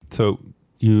So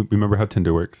you remember how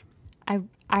Tinder works? I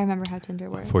remember how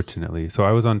Tinder works. Fortunately. So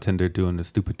I was on Tinder doing a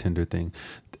stupid Tinder thing.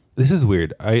 This is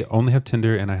weird. I only have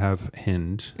Tinder and I have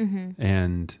Hinge.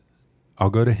 And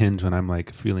I'll go to Hinge when I'm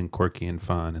like feeling quirky and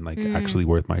fun and like actually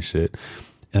worth my shit.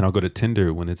 And I'll go to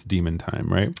Tinder when it's demon time,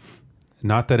 right?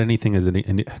 Not that anything has any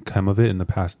come of it in the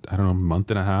past, I don't know,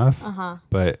 month and a half.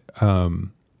 But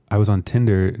I was on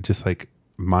Tinder just like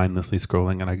mindlessly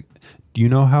scrolling. And do you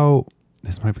know how,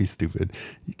 this might be stupid,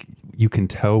 you can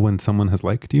tell when someone has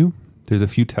liked you? There's a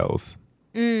few tells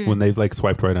when they've like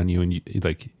swiped right on you and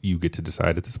you get to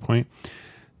decide at this point.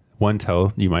 One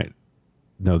tell, you might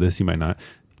know this, you might not.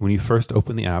 When you first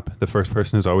open the app, the first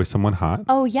person is always someone hot.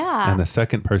 Oh, yeah. And the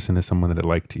second person is someone that had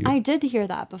liked you. I did hear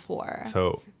that before.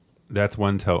 So that's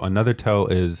one tell. Another tell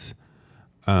is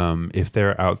if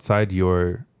they're outside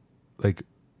your like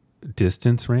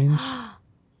distance range.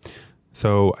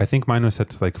 So I think mine was set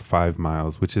to like 5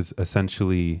 miles, which is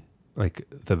essentially like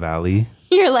the valley.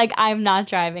 You're like, I'm not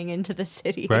driving into the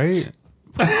city. Right?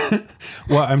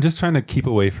 Well, I'm just trying to keep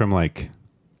away from like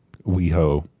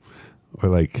WeHo or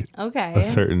like a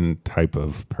certain type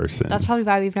of person. That's probably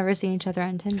why we've never seen each other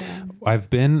on Tinder.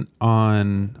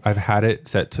 I've had it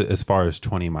set to as far as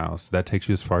 20 miles. That takes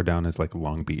you as far down as like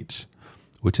Long Beach,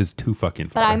 which is too fucking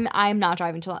far. But I'm not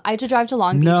driving to, I had to drive to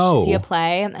Long Beach to see a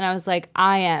play. And I was like,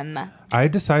 I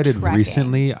decided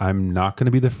recently I'm not going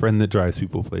to be the friend that drives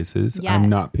people places. Yes. I'm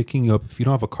not picking you up. If you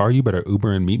don't have a car, you better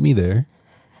Uber and meet me there.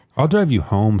 I'll drive you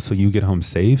home so you get home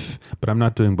safe, but I'm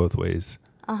not doing both ways.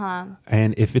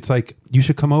 And if it's like, you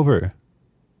should come over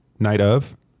night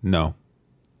of, no.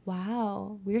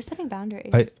 Wow. We're setting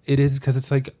boundaries. It is because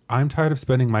it's like, I'm tired of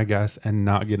spending my gas and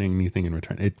not getting anything in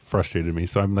return. It frustrated me.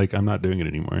 So I'm like, I'm not doing it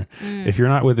anymore. If you're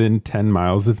not within 10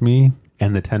 miles of me,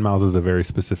 and the 10 miles is a very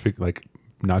specific, like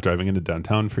not driving into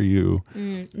downtown for you,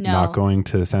 not going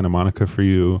to Santa Monica for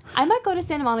you. I might go to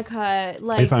Santa Monica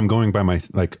like if I'm going by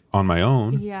on my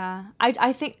own. Yeah.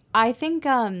 I think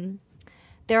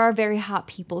there are very hot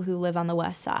people who live on the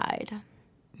west side.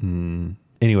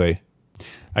 Anyway,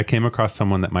 I came across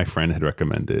someone that my friend had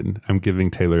recommended. I'm giving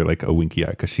Taylor like a winky eye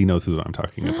because she knows who I'm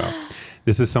talking about.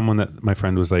 This is someone that my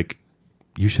friend was like,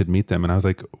 you should meet them. And I was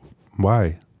like,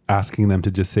 why? Asking them to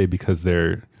just say because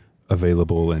they're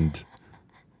available and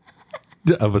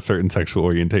of a certain sexual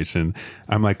orientation.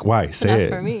 I'm like, why? Say it.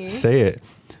 For me. Say it.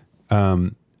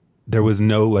 There was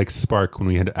no like spark when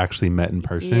we had actually met in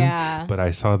person. Yeah. But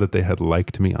I saw that they had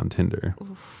liked me on Tinder.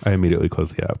 Oof. I immediately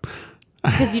closed the app.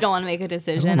 Because you don't want to make a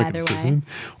decision either way.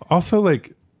 Also,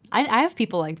 like... I have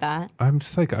people like that. I'm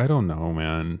just like, I don't know,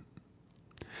 man.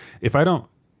 If I don't...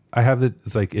 I have the...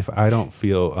 It's like, if I don't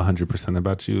feel 100%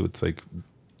 about you, it's like,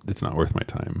 it's not worth my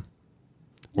time.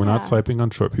 We're not swiping on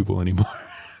short people anymore.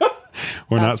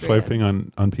 We're not swiping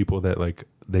on people that, like,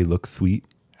 they look sweet.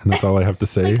 And that's all I have to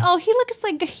say. Like, oh, he looks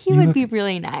like he would be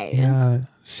really nice. Yeah,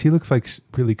 she looks like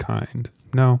really kind.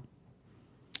 No.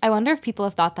 I wonder if people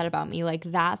have thought that about me. Like,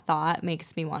 that thought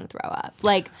makes me want to throw up.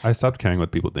 Like, I stopped caring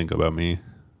what people think about me.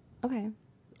 Okay.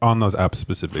 On those apps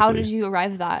specifically. How did you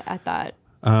arrive at that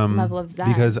level of zen?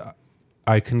 Because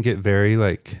I can get very,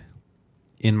 like,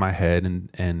 in my head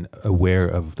and aware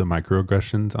of the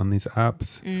microaggressions on these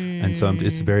apps. And so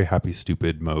it's very happy,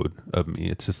 stupid mode of me.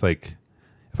 It's just like,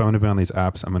 if I'm going to be on these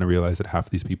apps, I'm going to realize that half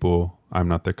these people, I'm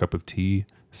not their cup of tea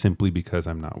simply because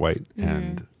I'm not white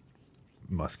and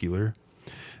muscular.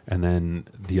 And then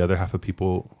the other half of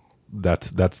people,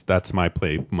 that's my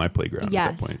playground at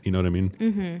that point. You know what I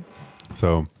mean?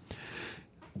 So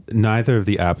neither of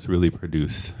the apps really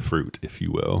produce fruit, if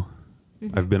you will.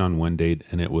 I've been on one date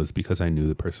and it was because I knew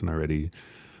the person already.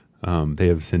 They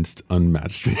have since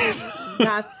unmatched me.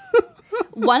 That's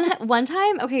one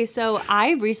time. Okay, so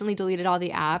I recently deleted all the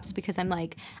apps because I'm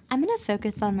like, I'm gonna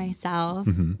focus on myself.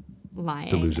 Lying.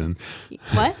 Delusion.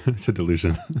 What? It's a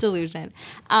delusion. Delusion.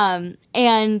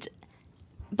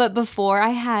 But before I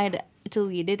had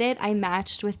deleted it, I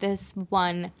matched with this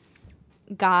one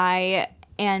guy,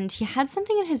 and he had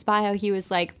something in his bio. He was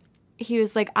like,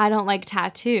 I don't like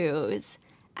tattoos,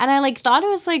 and I like thought it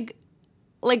was like,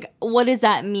 what does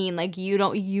that mean? Like,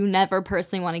 you never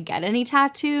personally want to get any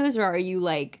tattoos, or are you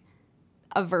like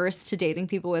averse to dating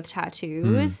people with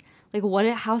tattoos? Like,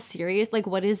 how serious? Like,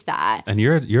 what is that? And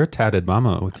you're a tatted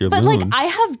mama with your But loon. like, I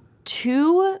have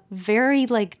 2 very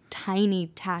like tiny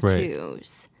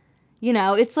tattoos. Right. You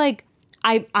know, it's like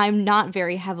I'm not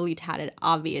very heavily tatted,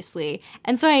 obviously.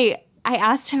 And so I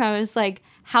asked him, I was like,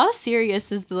 how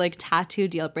serious is the like tattoo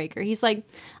deal breaker? He's like,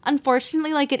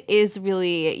 unfortunately, like it is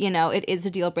really, you know, it is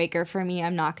a deal breaker for me.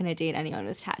 I'm not going to date anyone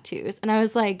with tattoos. And I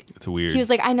was like, it's weird. He was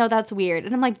like, I know that's weird.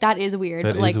 And I'm like, that is weird.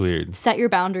 That but, is like, weird. Set your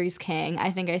boundaries, king.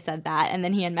 I think I said that. And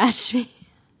then he unmatched me.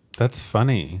 That's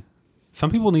funny. Some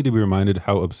people need to be reminded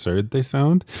how absurd they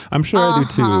sound. I'm sure I do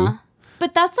too.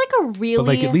 But that's like a really... But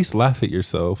like at least laugh at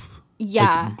yourself.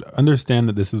 Yeah. Like, understand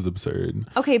that this is absurd.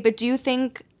 Okay, but do you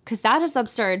think... Because that is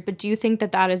absurd, but do you think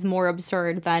that that is more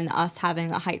absurd than us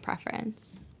having a height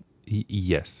preference?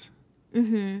 Yes.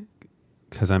 Mm-hmm.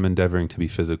 Because I'm endeavoring to be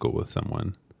physical with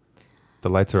someone. The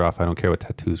lights are off. I don't care what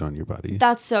tattoos are on your body.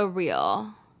 That's so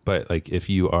real. But like if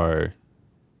you are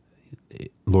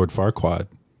Lord Farquaad...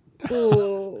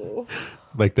 Ooh.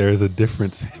 Like there is a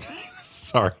difference.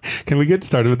 Sorry. Can we get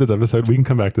started with this episode? We can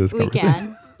come back to this conversation. We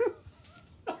can.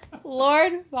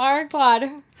 Lord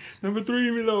Farquaad. Number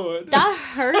 3, me lord. That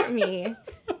hurt me.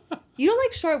 You don't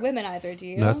like short women either, do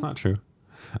you? No, that's not true.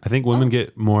 I think women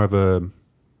get more of a...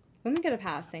 Women get a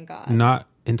pass, thank God. Not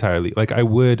entirely. Like I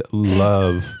would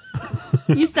love...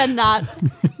 You said not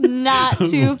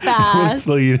too fast.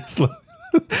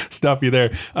 Stop you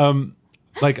there.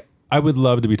 Like I would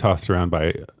love to be tossed around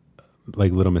by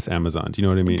like Little Miss Amazon. Do you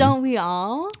know what I mean? Don't we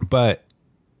all? But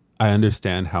I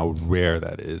understand how rare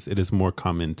that is. It is more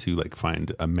common to like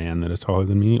find a man that is taller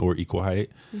than me or equal height.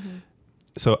 Mm-hmm.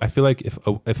 So I feel like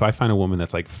if I find a woman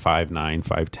that's like 5'9",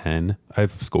 5'10",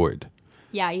 I've scored.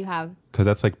 Yeah, you have. Because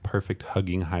that's like perfect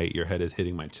hugging height. Your head is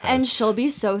hitting my chest. And she'll be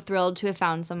so thrilled to have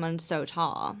found someone so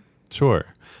tall.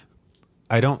 Sure.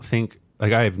 I don't think...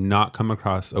 Like, I have not come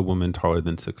across a woman taller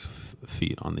than 6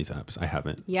 feet on these apps. I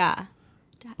haven't. Yeah.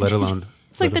 Let alone...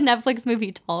 It's like the Netflix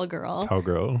movie Tall Girl. Tall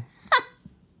Girl.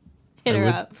 Hit her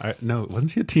up. No,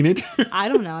 wasn't she a teenager? I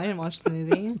don't know. I didn't watch the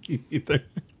movie. Me either.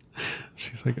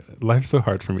 She's like, life's so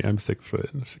hard for me. I'm 6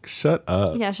 foot. And she's like, shut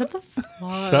up. Yeah, shut the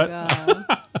fuck Shut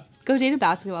up. Go date a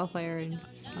basketball player and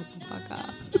shut the fuck up.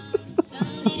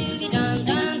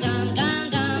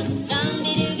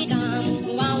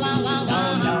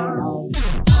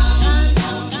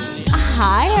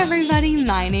 Hi, everybody.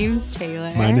 My name's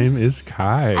Taylor. My name is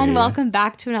Kai. And welcome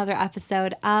back to another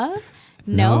episode of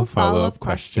No Follow-Up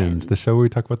Questions. The show where we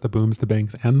talk about the booms, the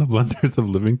bangs, and the blunders of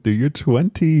living through your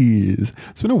 20s.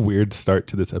 It's been a weird start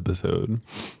to this episode.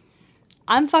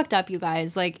 I'm fucked up, you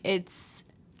guys. Like, it's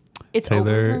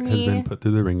Taylor over for me. has been put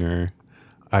through the ringer.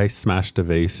 I smashed a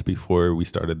vase before we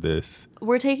started this.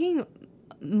 We're taking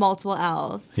multiple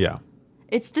L's. Yeah.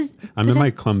 I'm in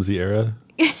my clumsy era.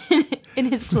 In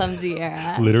his clumsy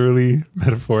era. Literally,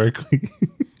 metaphorically,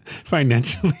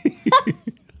 financially.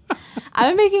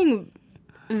 I'm making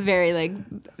very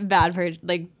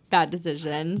bad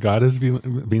decisions. God is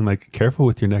being like, careful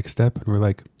with your next step. And we're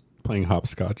like playing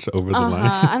hopscotch over the line.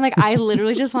 I'm like, I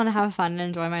literally just want to have fun and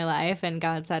enjoy my life. And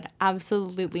God said,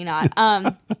 absolutely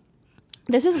not.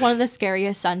 This is one of the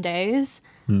scariest Sundays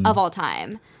of all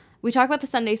time. We talk about the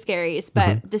Sunday scaries,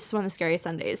 but this is one of the scariest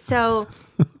Sundays. So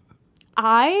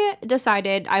I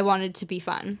decided I wanted to be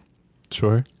fun.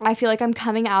 Sure. I feel like I'm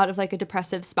coming out of like a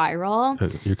depressive spiral.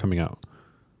 You're coming out.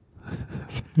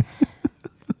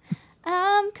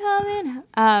 I'm coming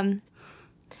out.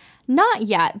 Not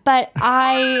yet, but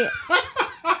I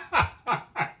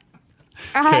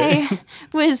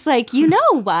was like, you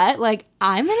know what? Like,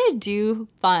 I'm going to do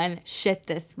fun shit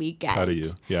this weekend. How do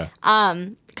you? Yeah.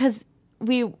 Because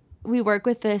we work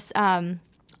with this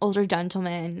older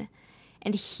gentleman,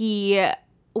 and he's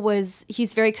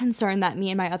very concerned that me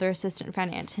and my other assistant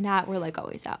friend Antoinette were like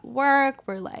always at work.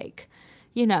 We're like,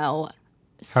 you know,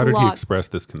 how did he express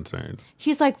this concern?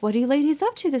 He's like, what are you ladies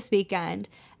up to this weekend?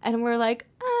 And we're like,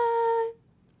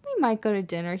 we might go to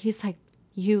dinner. He's like,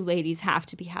 you ladies have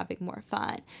to be having more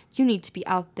fun. You need to be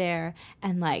out there.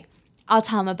 And like, I'll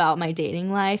tell him about my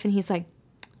dating life. And he's like,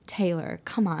 Taylor,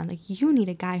 come on. Like, you need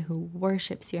a guy who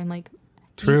worships you. I'm like,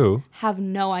 true. You have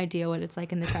no idea what it's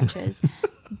like in the trenches.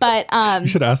 But you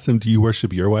should ask him, do you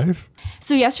worship your wife?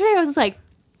 So yesterday I was like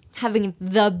having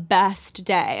the best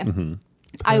day. Mm-hmm.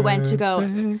 I went to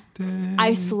go,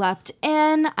 I slept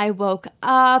in, I woke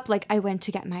up, like I went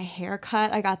to get my hair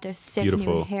cut. I got this sick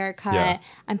new haircut. Yeah.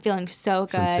 I'm feeling so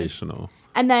good. Sensational.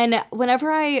 And then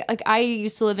whenever I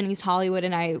used to live in East Hollywood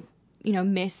and I, you know,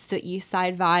 miss the East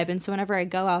Side vibe. And so whenever I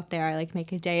go out there, I like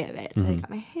make a day of it. So I got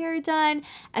my hair done.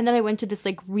 And then I went to this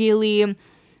like really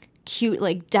cute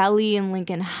like deli in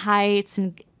Lincoln Heights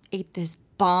and ate this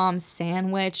bomb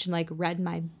sandwich and like read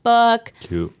my book.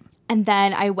 Cute. And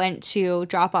then I went to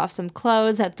drop off some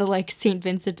clothes at the like St.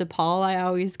 Vincent de Paul I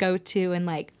always go to, and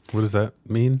like, what does that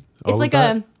mean? It's like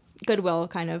a Goodwill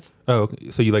kind of. Oh,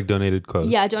 okay. So you like donated clothes?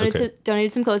 Yeah, Okay.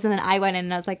 donated some clothes, and then I went in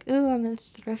and I was like, ooh, I'm gonna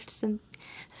thrift some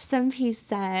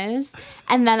pieces.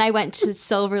 And then I went to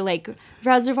Silver Lake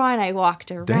Reservoir and I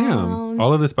walked around. Damn.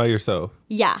 All of this by yourself.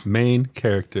 Yeah. Main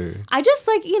character. I just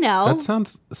like, That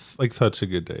sounds like such a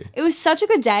good day. it was such a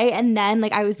good day. And then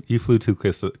like I was You flew too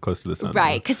close to the sun.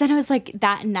 right. Because then I was like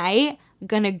that night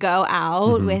gonna go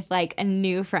out with like a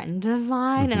new friend of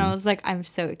mine. And I was like, I'm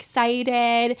so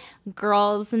excited.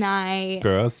 Girls night.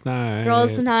 Girls night.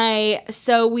 Girls night.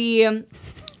 So we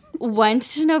went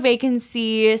to No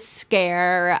Vacancy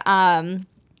Scare.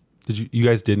 You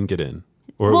guys didn't get in?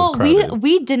 Or it Well, was crowded?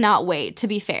 we did not wait, to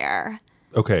be fair.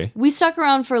 Okay. We stuck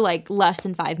around for like less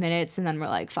than 5 minutes and then we're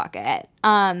like, fuck it.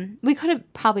 We could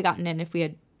have probably gotten in if we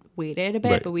had waited a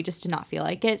bit, Right. but we just did not feel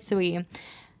like it. So we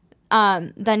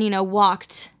then,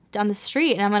 walked down the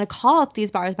street, and I'm going to call out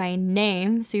these bars by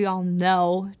name so you all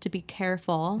know to be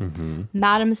careful.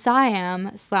 Madam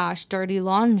Siam / Dirty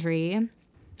Laundry.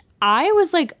 I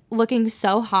was like looking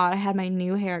so hot. I had my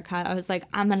new haircut. I was like,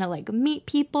 I'm going to like meet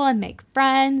people and make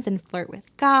friends and flirt with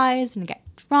guys and get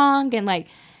drunk. And like,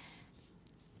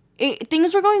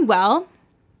 things were going well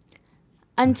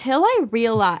until I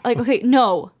realized, like, okay,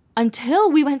 no,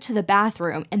 until we went to the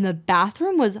bathroom and the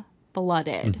bathroom was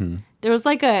flooded. There was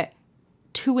like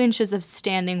 2 inches of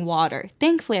standing water.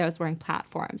 Thankfully, I was wearing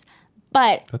platforms,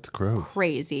 but That's gross.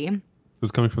 crazy. It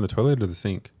was coming from the toilet or the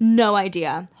sink? No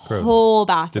idea. Gross. Whole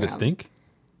bathroom. Did it stink?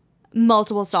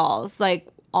 Multiple stalls, like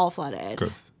all flooded.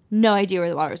 Gross. No idea where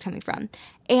the water was coming from.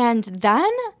 And then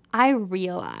I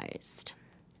realized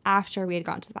after we had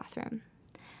gone to the bathroom,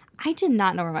 I did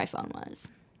not know where my phone was.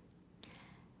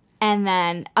 And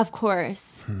then, of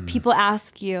course, people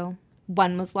ask you,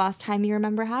 when was the last time you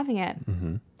remember having it?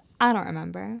 I don't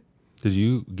remember. Did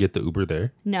you get the Uber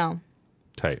there? No.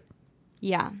 Tight.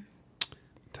 Yeah.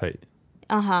 Tight.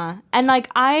 And like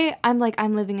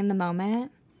I'm living in the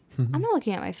moment. I'm not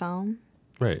looking at my phone.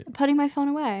 Right. Putting my phone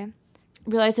away.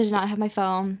 Realized I did not have my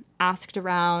phone. Asked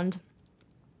around.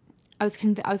 I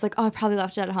was like, oh, I probably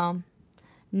left it at home.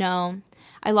 No.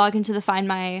 I log into the Find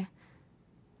My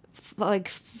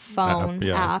phone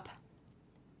app.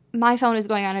 My phone is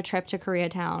going on a trip to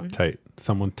Koreatown. Tight.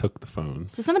 Someone took the phone.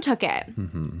 So someone took it.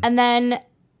 And then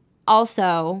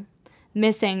also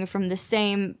missing from the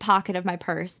same pocket of my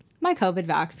purse, my COVID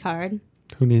vax card.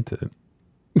 Who needs it?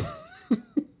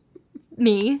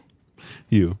 Me.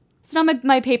 You. So now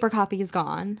my paper copy is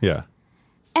gone. Yeah.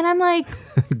 And I'm like,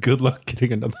 Good luck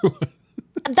getting another one.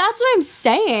 that's what I'm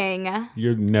saying.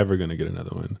 You're never gonna get another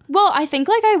one. Well, I think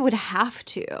like I would have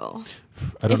to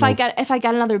I don't if know I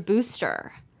get another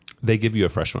booster. They give you a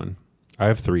fresh one. I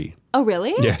have 3. Oh,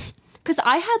 really? Yes. Because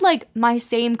I had like my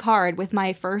same card with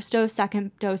my first dose,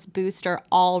 second dose booster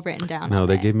all written down. No, on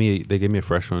they it. gave me a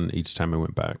fresh one each time I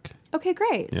went back. Okay,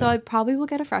 great. So Yeah. I probably will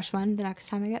get a fresh one the next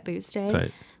time I get boosted.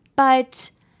 Tight.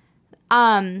 But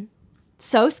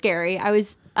so scary. I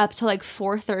was up to like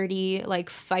 4:30 like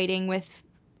fighting with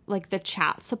like the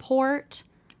chat support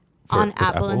on with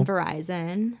Apple and Apple?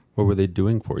 Verizon. What were they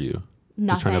doing for you?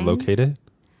 Just trying to Nothing. locate it?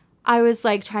 I was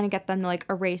like trying to get them to like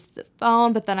erase the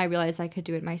phone, but then I realized I could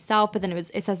do it myself. But then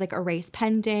it says like erase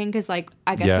pending because like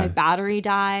I guess Yeah. my battery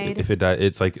died. If it died,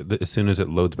 it's like as soon as it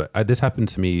loads back. This happened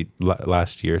to me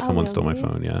last year. Someone stole my really?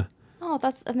 phone. Yeah. Oh,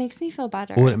 it makes me feel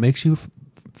better. Well, it makes you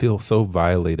feel so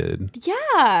violated. Yeah,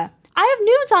 I have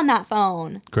nudes on that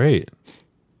phone. Great.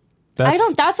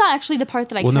 That's not actually the part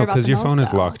that I Well, care no, about. because the your most, phone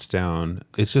is though. locked down.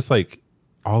 It's just like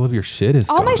all of your shit is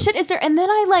All gone. my shit is there, and then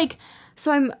I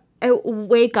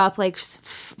wake up like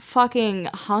fucking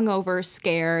hungover,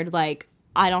 scared, like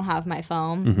I don't have my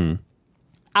phone. Mm-hmm.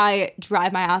 I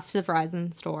drive my ass to the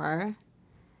Verizon store.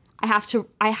 I have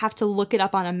to look it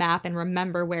up on a map and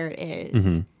remember where it is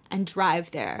Mm-hmm. and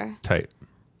drive there. Tight.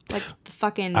 Like the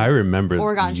fucking I remember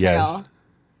Oregon yes.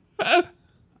 Trail.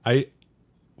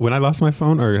 When I lost my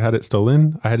phone or had it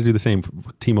stolen, I had to do the same.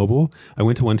 T-Mobile. I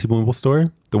went to one T-Mobile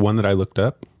store. The one that I looked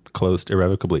up closed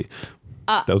irrevocably.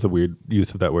 That was a weird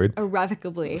use of that word.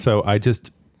 Irrevocably. So I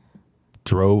just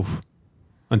drove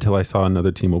until I saw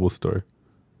another T-Mobile store.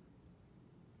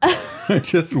 I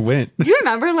just went. Do you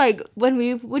remember like when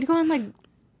we would go on like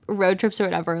road trips or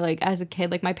whatever, like as a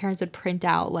kid, like my parents would print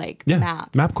out like Yeah,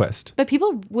 maps. MapQuest. But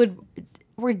people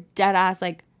were dead ass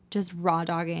like just raw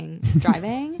dogging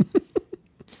driving.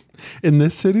 In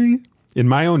this city, in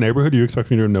my own neighborhood, you expect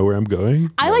me to know where I'm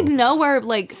going? I like know where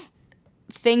like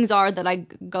things are that I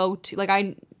go to. Like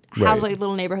I have Right. like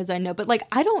little neighborhoods I know, but like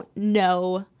I don't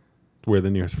know. Where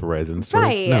the nearest Verizon store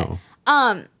Right. is? No.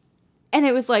 And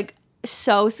it was like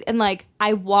and like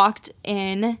I walked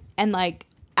in and like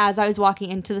as I was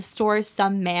walking into the store,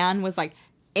 some man was like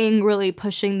angrily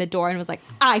pushing the door and was like,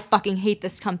 I fucking hate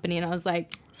this company. And I was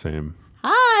like, Same.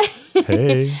 hi.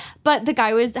 Hey. But the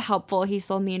guy was helpful. He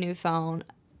sold me a new phone,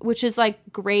 which is like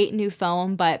great new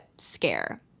phone, but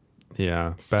scare.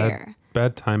 Yeah. Scare.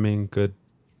 Bad timing,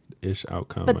 good-ish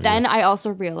outcome. But then I also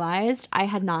realized I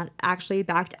had not actually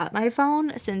backed up my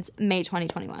phone since May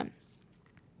 2021.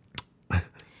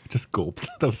 Just gulped.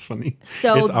 That was funny.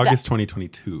 So it's August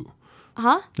 2022.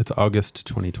 Huh? It's August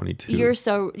 2022. You're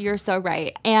so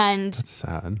right. And That's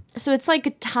sad. so it's like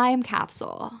a time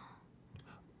capsule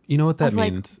You know what that of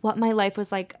like means? what my life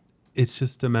was like It's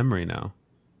just a memory now.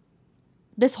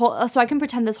 so I can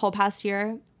pretend this whole past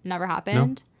year never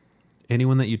happened.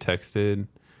 Anyone that you texted,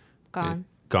 Gone.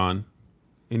 Gone.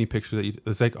 Any picture that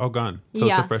it's like all gone. So it's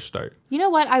Yeah. a fresh start. You know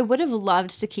what? I would have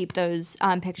loved to keep those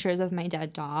pictures of my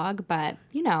dead dog, but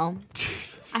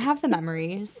Jesus. I have the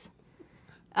memories.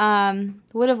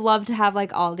 Would have loved to have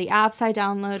like all the apps I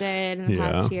downloaded in the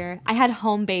past year. I had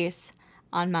Homebase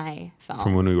on my phone.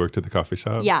 From when we worked at the coffee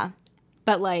shop. Yeah.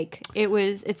 But like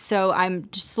I'm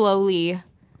just slowly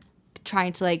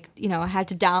trying to like, I had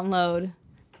to download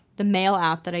the mail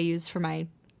app that I use for my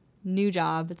new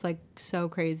job. It's like so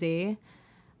crazy.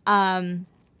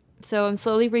 So I'm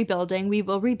slowly rebuilding. We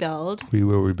will rebuild. We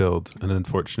will rebuild. And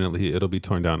unfortunately, it'll be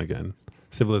torn down again.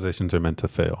 Civilizations are meant to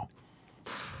fail.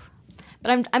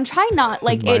 But I'm trying not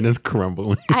like Mine is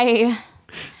crumbling. I'm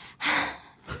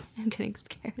getting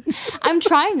scared. I'm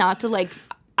trying not to like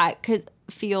I could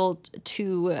feel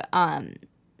too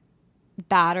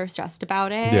bad or stressed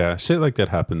about it. Yeah, shit like that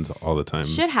happens all the time.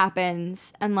 Shit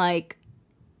happens, and like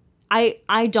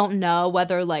I don't know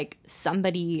whether like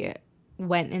somebody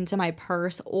went into my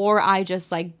purse or I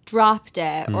just like dropped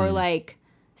it or like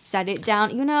set it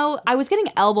down. I was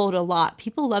getting elbowed a lot.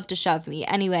 People love to shove me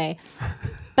anyway.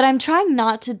 But I'm trying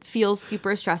not to feel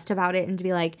super stressed about it and to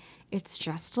be like, it's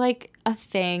just like a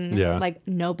thing. Yeah. Like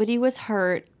nobody was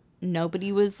hurt.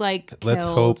 Nobody was like killed. Let's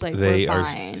hope like, they we're are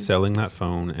fine. selling that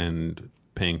phone and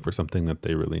paying for something that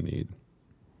they really need.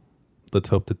 Let's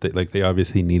hope that they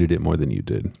obviously needed it more than you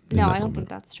did. No, I don't think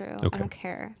that's true. Okay. I don't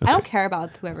care. Okay. I don't care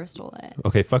about whoever stole it.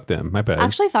 Okay, fuck them. My bad.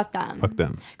 Actually, fuck them. Fuck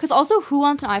them. Because also, who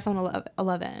wants an iPhone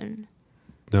 11?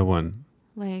 No one.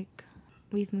 Like,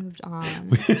 we've moved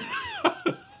on.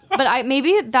 But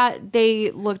maybe that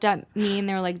they looked at me and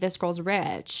they were like, "This girl's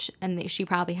rich, and she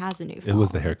probably has a new phone." It was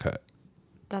the haircut.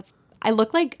 I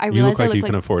look like I You realized look like I you look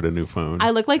can like afford a new phone. I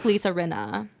look like Lisa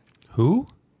Rinna. Who?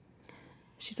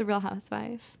 She's a Real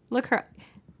Housewife. Look her,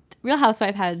 Real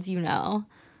Housewife heads.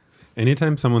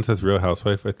 Anytime someone says Real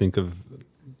Housewife, I think of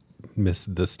Miss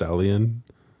the Stallion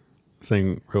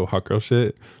saying real hot girl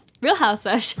shit. Real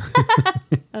Housewife.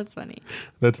 That's funny.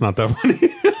 That's not that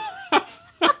funny.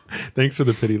 Thanks for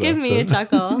the pity laugh. Give me a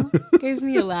chuckle. Give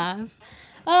me a laugh.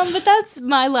 But that's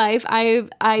my life. I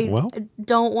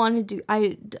don't want to do.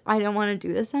 I don't want to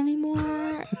do this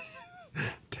anymore.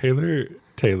 Taylor.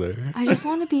 I just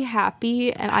want to be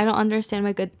happy, and I don't understand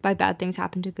why bad things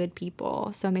happen to good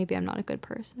people. So maybe I'm not a good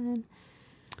person.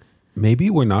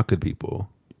 Maybe we're not good people.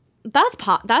 That's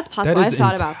possible. I've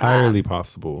thought about that. Entirely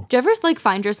possible. Do you ever like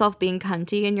find yourself being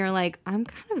cunty, and you're like, I'm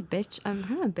kind of a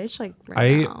bitch like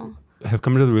right now. I have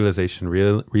come to the realization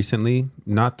recently,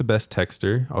 not the best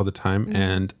texter all the time,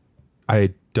 and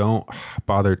I don't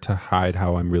bother to hide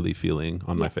how I'm really feeling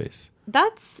on my face.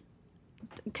 That's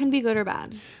can be good or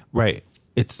bad. Right.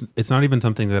 It's not even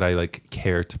something that I like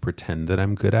care to pretend that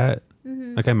I'm good at.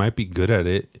 Like I might be good at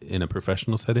it in a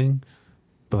professional setting,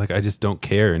 but like I just don't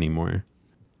care anymore.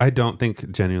 I don't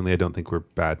think we're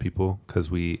bad people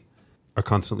because we are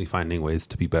constantly finding ways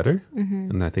to be better.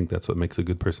 And I think that's what makes a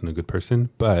good person.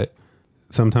 But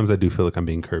sometimes I do feel like I'm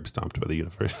being curb stomped by the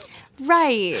universe.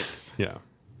 Right. Yeah.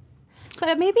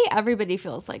 But maybe everybody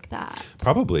feels like that.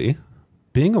 Probably.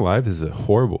 Being alive is a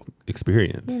horrible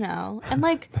experience. And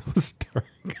like, That was dark.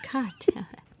 God damn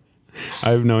it. I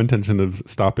have no intention of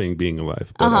stopping being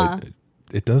alive, but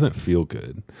it doesn't feel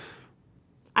good.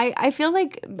 I feel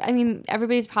like,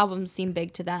 everybody's problems seem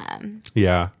big to them.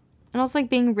 Yeah. And also like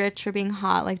being rich or being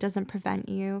hot, like doesn't prevent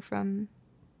you from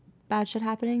bad shit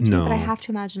happening to you. But I have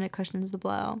to imagine it cushions the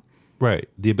blow. Right.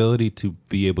 The ability to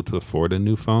be able to afford a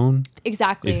new phone.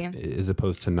 Exactly. As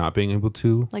opposed to not being able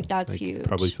to. Like that's huge.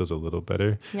 Probably feels a little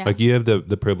better. Yeah. Like you have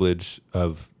the privilege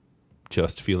of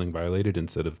just feeling violated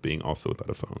instead of being also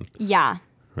without a phone. Yeah.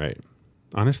 Right.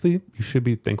 Honestly, you should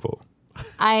be thankful.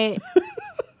 I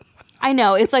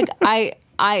know. It's like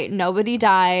nobody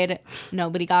died.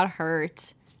 Nobody got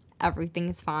hurt.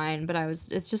 Everything's fine. But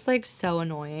it's just like so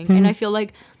annoying. And I feel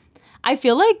like I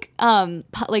feel like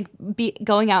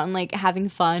going out and like having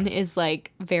fun is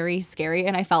like very scary,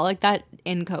 and I felt like that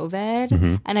in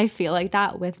COVID, and I feel like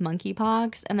that with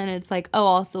monkeypox, and then it's like, oh,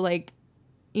 also like,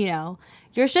 you know,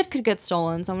 your shit could get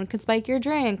stolen, someone could spike your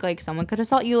drink, like someone could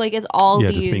assault you, like it's all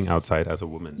these. Just being outside as a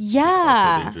woman. Yeah.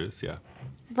 Is also dangerous. Yeah.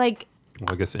 Like.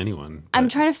 Well, I guess anyone. I'm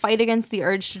trying to fight against the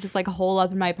urge to just like hole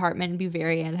up in my apartment and be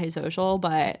very antisocial,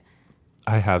 but.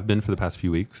 I have been for the past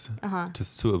few weeks,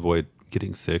 just to avoid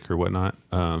getting sick or whatnot.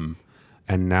 And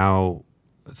now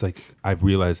it's like I've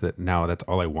realized that now that's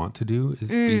all I want to do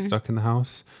is be stuck in the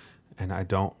house, and I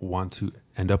don't want to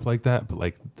end up like that. But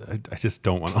like I just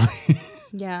don't want to.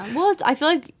 Yeah, well, I feel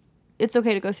like it's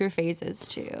okay to go through phases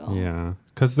too. Yeah,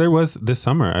 because there was this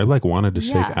summer I like wanted to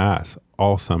shake ass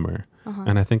all summer,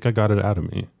 and I think I got it out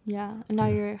of me. Yeah, and now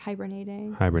you're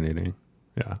hibernating.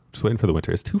 Yeah, just waiting for the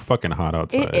winter. It's too fucking hot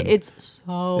outside. It's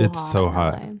so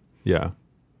hot. Yeah.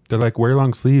 They're like, wear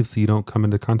long sleeves so you don't come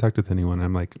into contact with anyone.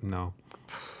 I'm like, no.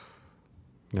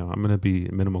 No, I'm going to be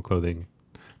minimal clothing,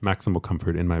 maximal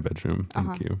comfort in my bedroom.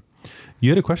 Thank you.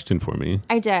 You had a question for me.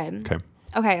 I did.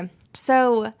 Okay.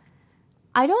 So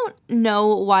I don't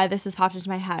know why this has popped into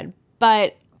my head,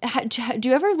 but do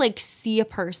you ever like see a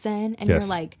person and you're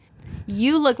like,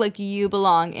 you look like you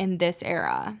belong in this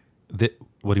era?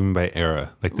 What do you mean by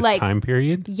era? Like this time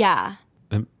period? Yeah.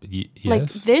 Yes?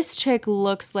 Like this chick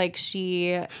looks like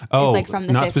she is like from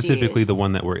the not 50s. Specifically the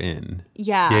one that we're in.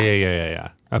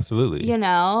 Yeah. Absolutely. You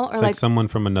know, or it's like someone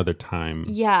from another time.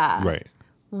 Yeah. Right.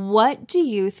 What do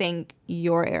you think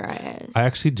your era is? I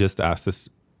actually just asked this.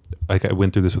 Like I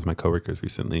went through this with my coworkers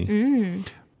recently.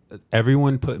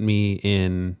 Everyone put me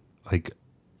in like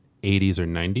 80s or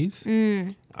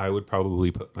 90s. I would probably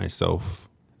put myself.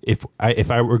 If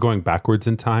I were going backwards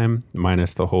in time,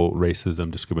 minus the whole racism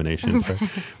discrimination,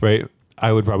 right?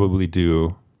 I would probably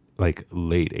do like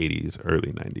late 80s,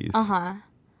 early 90s.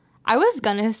 I was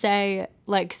gonna say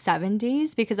like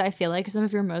 70s because I feel like some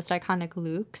of your most iconic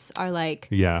looks are like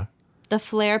the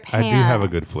flare pants. I do have a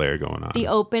good flare going on. The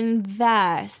open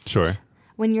vest. Sure.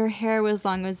 When your hair was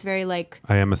long, it was very like.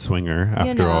 I am a swinger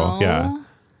after all. Yeah.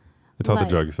 It's all the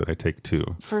drugs that I take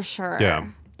too. For sure. Yeah.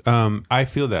 I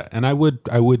feel that, and I would,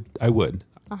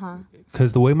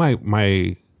 because the way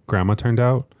my grandma turned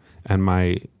out, and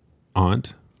my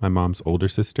aunt, my mom's older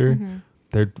sister,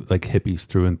 they're like hippies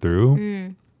through and through,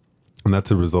 and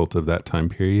that's a result of that time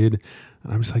period.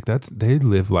 And I'm just like, they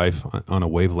live life on a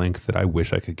wavelength that I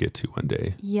wish I could get to one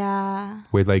day. Yeah,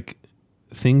 where like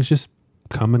things just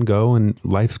come and go, and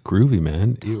life's groovy,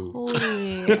 man.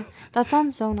 Totally. That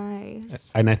sounds so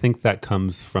nice. And I think that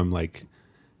comes from like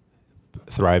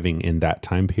thriving in that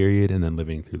time period and then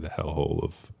living through the hellhole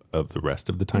of the rest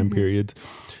of the time periods.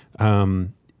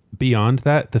 Beyond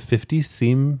that, the 50s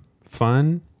seem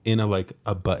fun in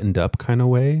a buttoned up kind of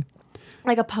way.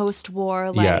 Like a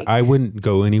post-war, like... Yeah, I wouldn't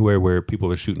go anywhere where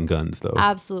people are shooting guns, though.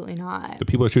 Absolutely not. The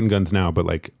people are shooting guns now, but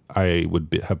like I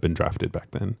would have been drafted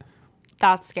back then.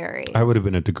 That's scary. I would have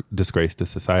been a disgrace to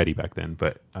society back then,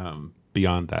 but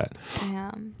beyond that.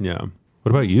 Damn. Yeah. What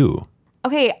about you?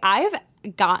 Okay, I've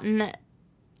gotten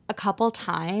a couple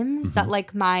times that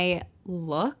like my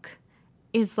look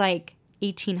is like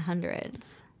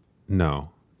 1800s.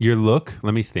 No, your look.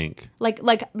 Let me think. Like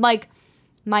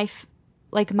my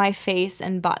face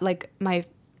and like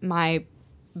my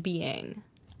being,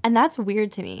 and that's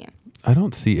weird to me. I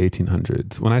don't see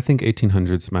 1800s. When I think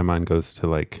 1800s, my mind goes to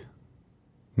like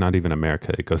not even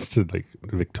America. It goes to like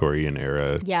Victorian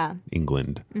era. Yeah.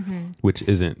 England, which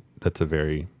isn't. That's a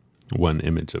very one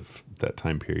image of that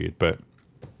time period, but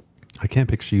I can't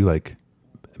picture you like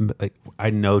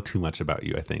I know too much about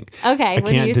you, I think. Okay, I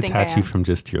can't detach you from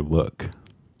just your look.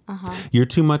 You're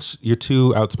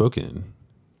too outspoken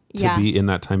to be in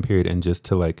that time period and just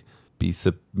to like be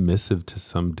submissive to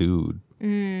some dude.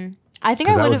 I think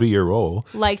that would be your role.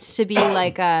 Liked to be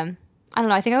like I don't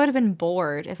know, I think I would have been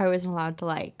bored if I wasn't allowed to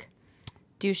like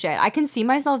do shit. I can see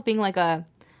myself being like a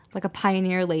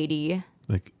pioneer lady.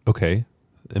 Like, okay,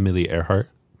 Amelia Earhart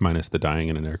minus the dying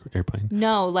in an airplane.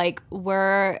 No, like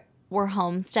we're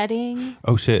homesteading.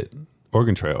 Oh shit.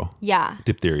 Oregon Trail. Yeah.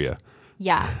 Diphtheria.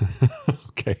 Yeah.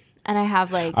 Okay. And I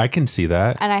have like I can see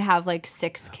that. And I have like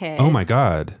 6 kids. Oh my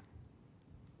God.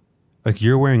 Like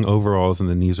you're wearing overalls and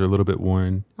the knees are a little bit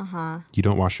worn. You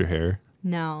don't wash your hair.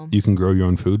 No. You can grow your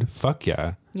own food. Fuck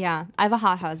yeah. Yeah. I have a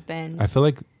hot husband. I feel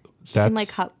like he can like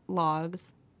cut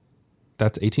logs.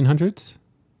 That's 1800s?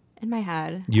 In my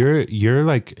head. You're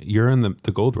in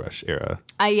the gold rush era.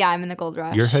 Yeah, I'm in the gold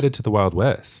rush. You're headed to the Wild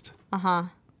West.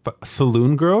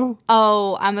 Saloon girl?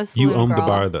 Oh, I'm a saloon girl. You own the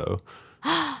bar though.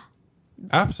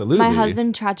 Absolutely. My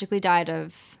husband tragically died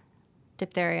of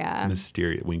diphtheria,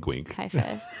 Mysterious. Wink, wink.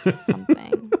 typhus,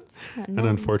 something. And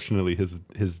unfortunately,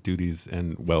 his duties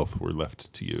and wealth were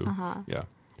left to you. Yeah.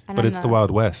 And But I'm it's the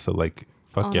Wild West, so like,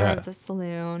 fuck owner yeah. of the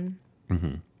saloon.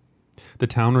 The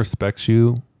town respects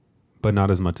you, but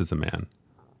not as much as a man.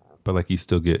 But like, you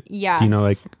still get. Yes. Do you know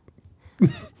like?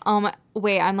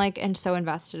 Wait, I'm like so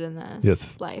invested in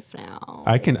this life now.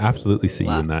 I can absolutely see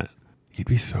you in that. You'd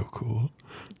be so cool.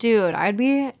 Dude, I'd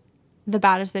be the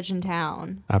baddest bitch in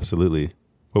town. Absolutely.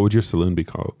 What would your saloon be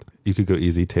called? You could go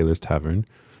easy. Taylor's Tavern.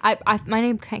 My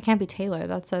name can't be Taylor.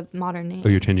 That's a modern name. Oh,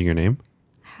 you're changing your name?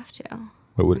 I have to.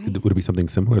 What would it be? Something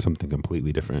similar or something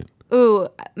completely different? Ooh,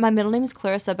 my middle name is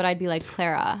Clarissa, but I'd be like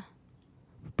Clara.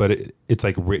 But it's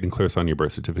like written Clarissa on your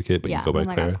birth certificate, but you go by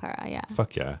Clara. Clara, yeah.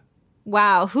 Fuck yeah.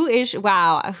 Wow, who is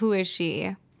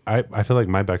she? I feel like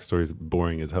my backstory is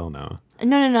boring as hell now.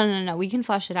 No. We can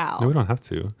flesh it out. No, we don't have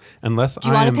to. Unless Do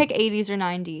you want to pick 80s or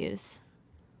 90s?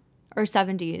 Or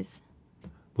 70s?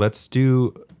 Let's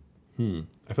do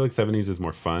I feel like 70s is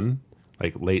more fun.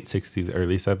 Like late 60s,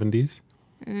 early 70s.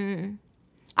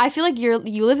 I feel like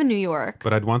you live in New York.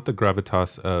 But I'd want the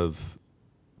gravitas of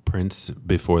Prince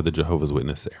before the Jehovah's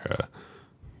Witness era.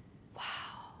 Wow.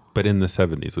 But in the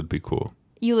 70s would be cool.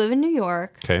 You live in New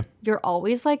York. Okay. You're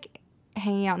always like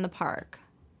hanging out in the park.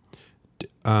 Do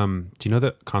you know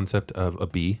the concept of a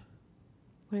bee?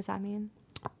 What does that mean?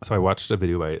 So I watched a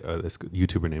video by this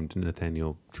YouTuber named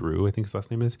Nathaniel Drew, I think his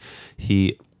last name is.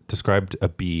 He described a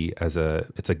bee as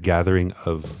it's a gathering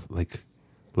of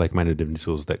like-minded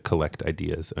individuals that collect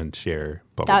ideas and share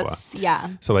blah, blah.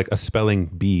 Yeah. So like a spelling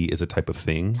bee is a type of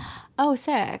thing. Oh,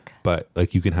 sick. But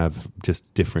like you can have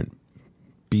just different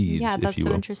bees, Yeah, if that's you so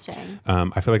will. interesting.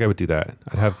 I feel like I would do that.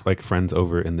 I'd have like friends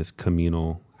over in this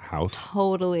communal house.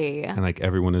 Totally. And like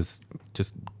everyone is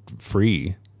just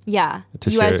free. Yeah. To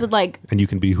You share, guys would like. And you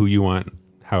can be who you want,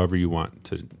 however you want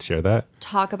to share that.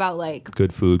 Talk about like.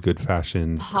 Good food, good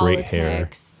fashion, Politics, great hair.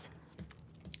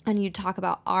 And you talk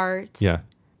about art. Yeah.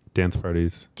 Dance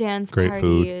parties. Dance great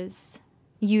parties.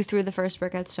 Food. You threw the first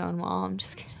brick at Stonewall. I'm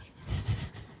just kidding.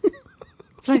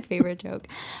 It's my favorite joke.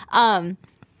 I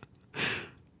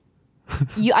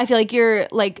feel like you're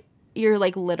like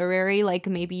literary. Like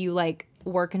maybe you like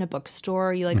work in a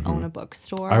bookstore. You like own a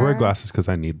bookstore. I wear glasses because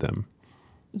I need them.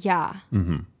 Yeah.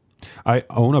 I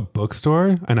own a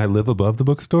bookstore and I live above the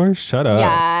bookstore. Shut up.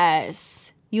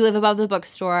 Yes. You live above the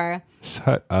bookstore.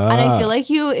 Shut up. And I feel like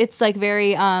it's like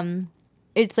very,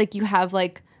 it's like you have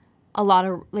like a lot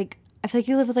of like, I feel like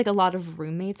you live with like a lot of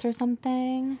roommates or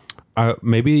something.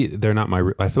 Maybe they're not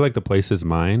my, I feel like the place is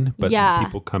mine, but Yeah.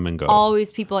 people come and go.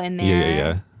 Always people in there.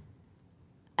 Yeah.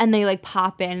 And they like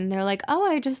pop in and they're like, oh,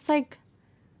 I just like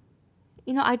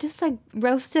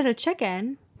roasted a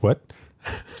chicken. What?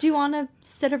 Do you want to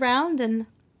sit around and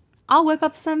I'll whip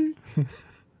up some?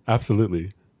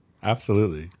 Absolutely.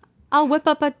 I'll whip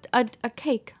up a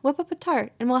cake, whip up a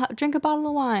tart, and we'll drink a bottle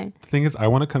of wine. The thing is, I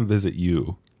want to come visit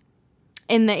you.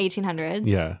 In the 1800s.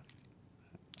 Yeah.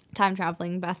 Time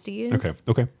traveling besties.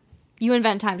 Okay. You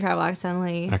invent time travel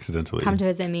accidentally. Come to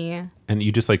visit me. And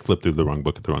you just like flip through the wrong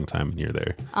book at the wrong time and you're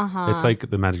there. It's like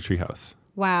the Magic Tree House.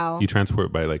 Wow. You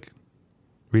transport by like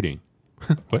reading.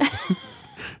 What?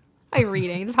 By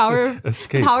reading. The power of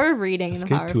Escape. The power of reading.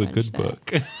 Escape and the power to of a good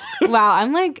book. Wow,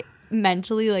 I'm like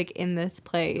mentally like in this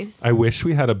place. I wish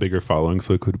we had a bigger following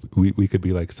so we could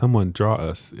be like, someone draw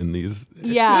us in these.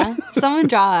 Yeah, someone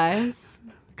draw us.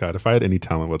 God, if I had any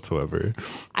talent whatsoever.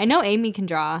 I know Amy can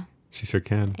draw. She sure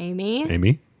can.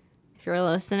 Amy, if you're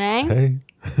listening, hey.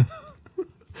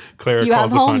 Clara, you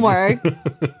have calls upon homework. you.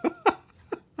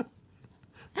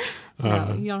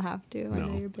 No, you don't have to. I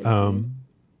know you're busy.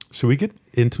 Should we get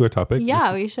into a topic?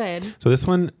 Yeah, we should. So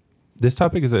this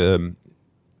topic is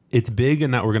it's big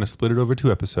in that we're going to split it over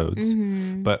 2 episodes,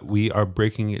 but we are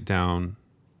breaking it down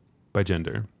by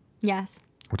gender. Yes.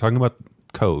 We're talking about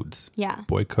codes. Yeah.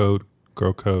 Boy code,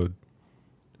 girl code,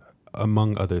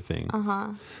 among other things.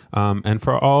 And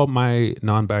for all my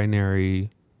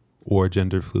non-binary or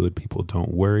gender fluid people,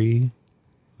 don't worry.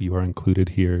 You are included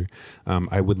here.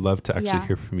 I would love to actually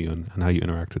hear from you on how you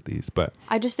interact with these. But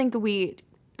I just think we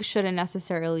shouldn't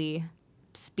necessarily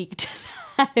speak to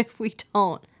that if we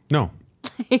don't. No.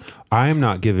 I am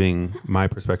not giving my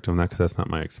perspective on that because that's not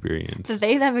my experience. The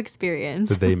they them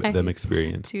experience. The they them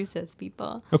experience. 2 cis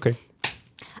people. Okay.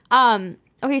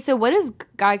 Okay, so what does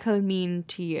guy code mean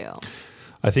to you?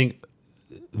 I think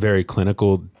very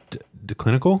clinical.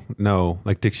 Clinical? No.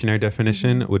 Like dictionary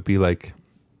definition would be like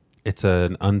it's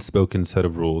an unspoken set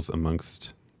of rules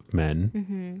amongst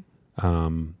men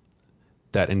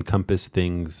that encompass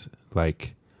things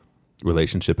like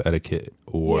relationship etiquette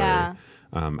or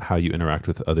how you interact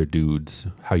with other dudes,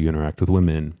 how you interact with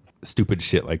women, stupid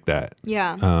shit like that.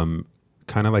 Yeah.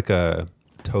 Kind of like a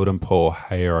totem pole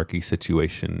hierarchy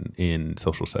situation in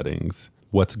social settings.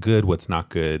 What's good, what's not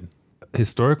good.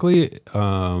 Historically,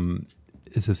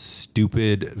 is a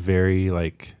stupid, very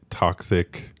like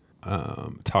toxic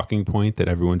talking point that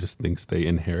everyone just thinks they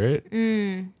inherit.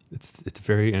 It's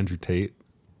very Andrew Tate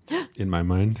in my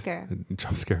mind. Scare.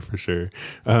 Jump scare for sure.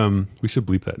 We should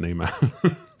bleep that name out.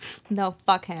 No,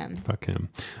 fuck him. Fuck him.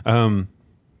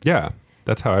 Yeah,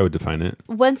 that's how I would define it.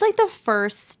 When's like the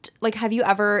first, like, have you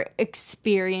ever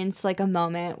experienced like a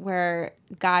moment where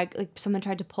someone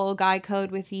tried to pull guy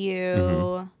code with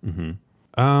you?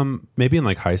 Maybe in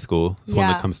like high school is one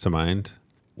Yeah. that comes to mind,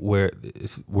 where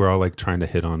we're all like trying to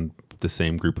hit on the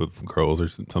same group of girls or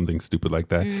something stupid like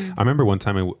that. I remember one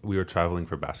time we were traveling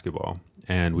for basketball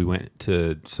and we went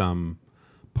to some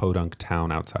podunk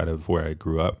town outside of where I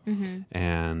grew up,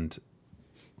 and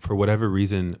for whatever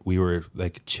reason we were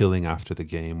like chilling after the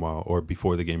game or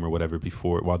before the game or whatever,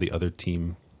 while the other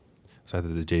team, it's either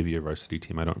the JV or varsity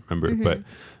team, I don't remember, but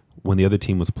when the other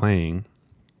team was playing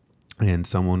and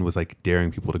someone was like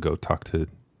daring people to go talk to the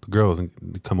girls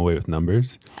and come away with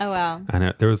numbers. Oh, wow.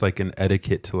 And there was like an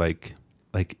etiquette to like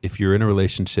if you're in a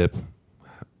relationship,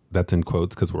 that's in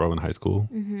quotes because we're all in high school,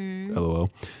 LOL,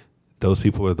 those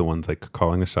people are the ones like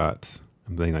calling the shots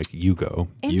and being like, you go.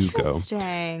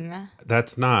 Interesting.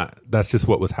 That's just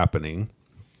what was happening.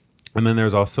 And then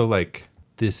there's also like,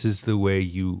 this is the way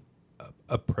you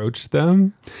approach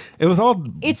them. It was all...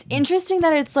 It's interesting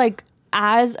that it's like,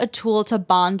 as a tool to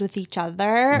bond with each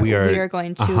other, we are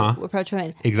going to approach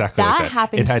women. Exactly. That like that.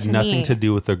 happened to me. It had nothing to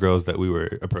do with the girls that we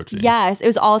were approaching. Yes, it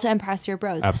was all to impress your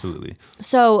bros. Absolutely.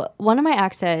 So one of my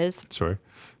exes, Sure.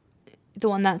 the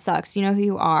one that sucks, you know who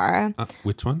you are.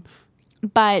 Which one?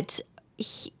 But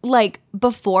like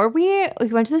before we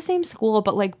went to the same school,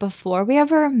 but like before we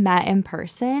ever met in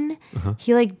person,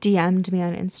 he like DM'd me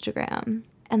on Instagram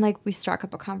and like we struck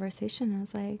up a conversation. I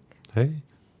was like, Hey.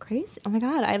 crazy. Oh my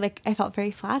God. I felt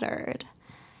very flattered.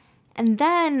 And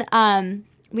then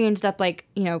we ended up like,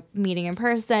 you know, meeting in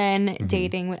person,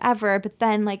 dating, whatever. But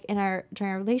then like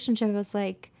during our relationship, it was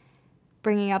like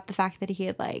bringing up the fact that he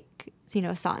had like, you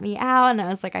know, sought me out. And I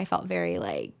was like, I felt very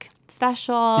like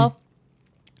special.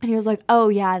 And he was like, oh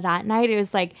yeah, that night it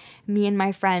was like me and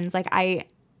my friends. Like I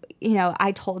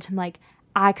told him like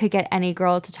I could get any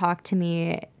girl to talk to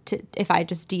me if I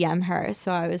just DM her.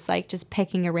 So I was like just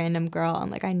picking a random girl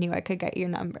and like I knew I could get your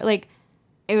number. Like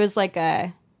it was like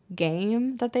a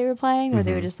game that they were playing where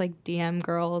they would just like DM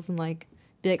girls and like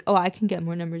be like, oh, I can get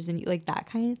more numbers than you, like that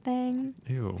kind of thing.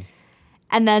 Ew.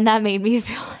 And then that made me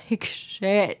feel like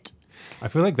shit. I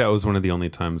feel like that was one of the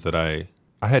only times that I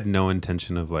had no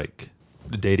intention of like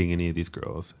dating any of these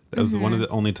girls. That was one of the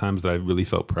only times that I really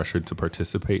felt pressured to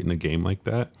participate in a game like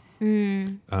that.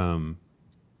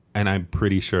 And I'm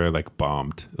pretty sure I like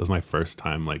bombed. It was my first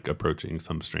time like approaching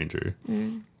some stranger.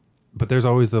 But there's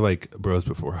always the like bros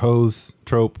before hoes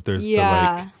trope. There's the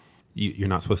like you're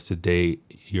not supposed to date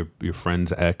your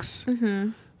friend's ex.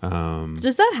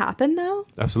 Does that happen though?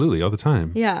 Absolutely, all the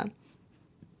time. Yeah.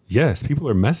 Yes, people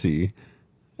are messy.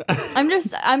 I'm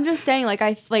just saying like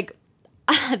I like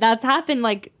that's happened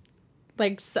like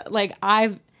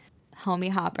I've homie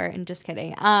hopper and just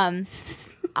kidding.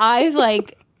 I've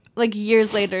like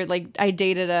years later, like I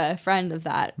dated a friend of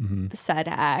that said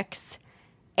ex,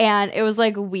 and it was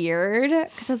like weird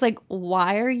because I was like,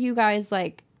 why are you guys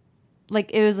like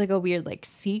it was like a weird like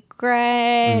secret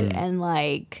and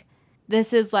like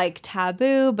this is like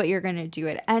taboo, but you're gonna do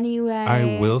it anyway.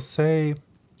 I will say,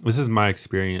 this is my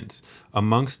experience.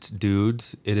 Amongst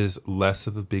dudes, it is less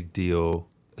of a big deal,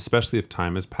 especially if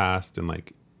time has passed and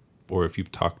like, or if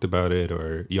you've talked about it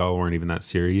or y'all weren't even that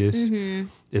serious.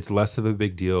 It's less of a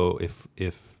big deal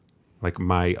if like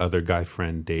my other guy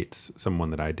friend dates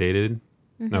someone that I dated.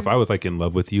 Now, if I was like in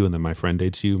love with you and then my friend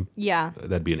dates you, yeah,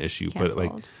 that'd be an issue. Canceled.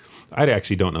 But like, I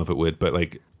actually don't know if it would, but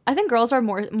like, I think girls are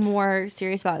more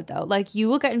serious about it though. Like you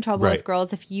will get in trouble Right. with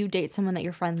girls if you date someone that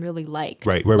your friend really liked.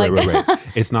 Right. Like,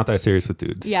 It's not that serious with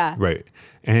dudes. Yeah. Right.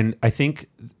 And I think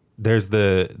there's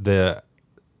the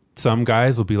some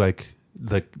guys will be like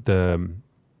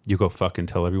you go fuck and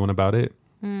tell everyone about it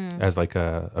as like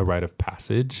a rite of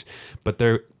passage. But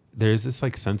there's this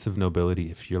like sense of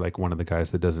nobility if you're like one of the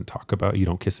guys that doesn't talk about, you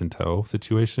don't kiss and tell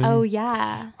situation. Oh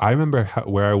yeah. I remember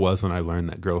where I was when I learned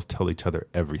that girls tell each other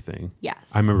everything.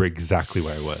 Yes. I remember exactly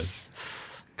where I was.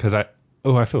 Because I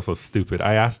feel so stupid.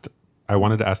 I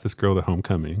wanted to ask this girl to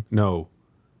homecoming. No,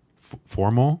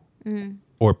 formal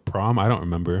or prom. I don't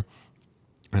remember.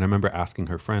 And I remember asking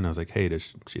her friend, I was like, hey,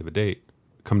 does she have a date?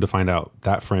 come to find out,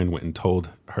 that friend went and told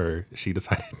her she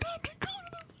decided not to go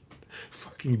to the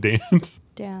fucking dance.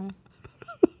 Damn.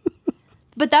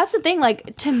 But that's the thing,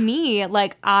 like, to me,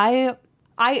 like, I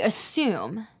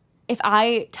assume if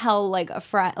I tell like a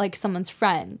friend, like someone's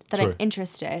friend that I'm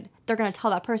interested, they're gonna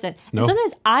tell that person. No. And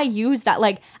sometimes I use that.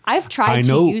 Like I've tried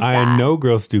to use that. I know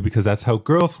girls do because that's how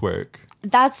girls work.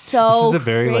 That's so This is a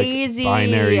very crazy. like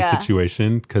binary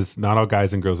situation because not all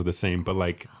guys and girls are the same, but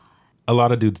like a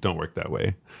lot of dudes don't work that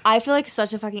way. I feel like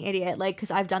such a fucking idiot, like because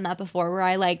I've done that before, where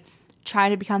I like try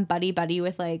to become buddy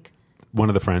with like one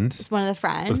of the friends. It's one of the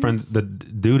friends. The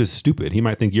dude is stupid. He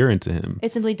might think you're into him.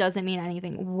 It simply doesn't mean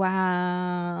anything.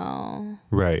 Right.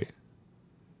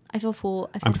 I feel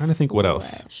I'm trying to think what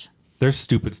else. There's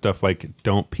stupid stuff like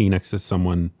don't pee next to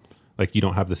someone, like you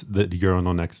don't have the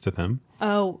urinal next to them.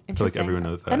 Oh, interesting. So like everyone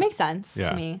knows that. That makes sense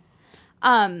to me.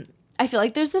 I feel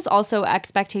like there's this also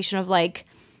expectation of like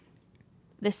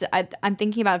this. I'm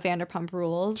thinking about Vanderpump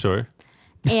Rules. Sure.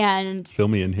 And fill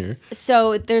me in here.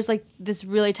 So there's like this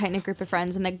really tight knit group of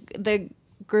friends, and the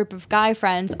group of guy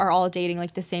friends are all dating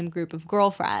like the same group of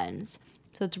girlfriends.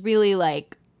 So it's really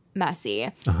like messy.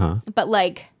 But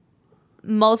like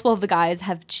multiple of the guys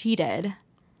have cheated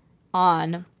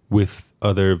on with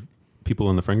other people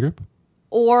in the friend group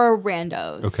or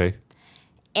randos. Okay.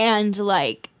 And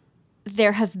like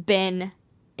there have been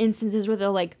instances where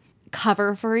they'll like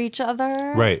cover for each other.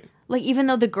 Right. Like, even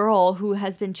though the girl who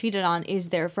has been cheated on is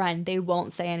their friend, they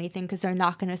won't say anything because they're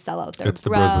not going to sell out their It's the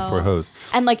bros before hoes.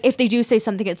 And, like, if they do say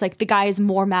something, it's like the guy is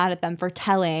more mad at them for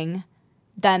telling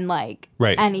than, like,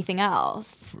 anything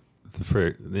else.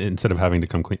 For instead of having to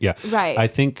come clean. Yeah. Right. I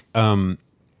think, I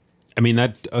mean,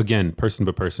 that, again, person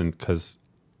by person, because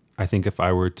I think if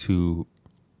I were to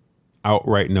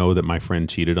outright know that my friend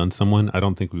cheated on someone, I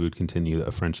don't think we would continue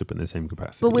a friendship in the same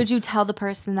capacity. But would you tell the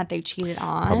person that they cheated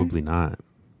on? Probably not.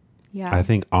 Yeah. I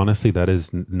think honestly that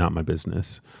is not my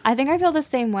business. I think I feel the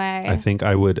same way. I think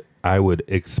I would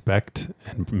expect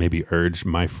and maybe urge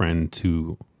my friend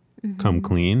to come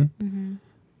clean.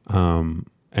 And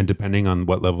depending on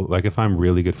what level, like if I'm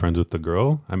really good friends with the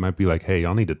girl, I might be like, hey,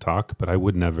 y'all need to talk, but I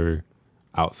would never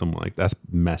out someone like that's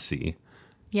messy.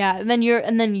 Yeah, and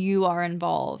then you are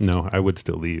involved. No, I would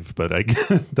still leave, but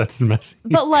that's messy.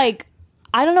 But like,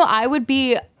 I don't know, I would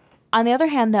be. On the other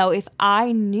hand, though, if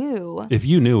I knew... If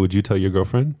you knew, would you tell your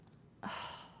girlfriend?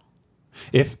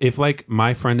 If like,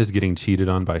 my friend is getting cheated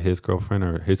on by his girlfriend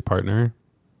or his partner,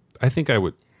 I think I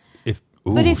would... If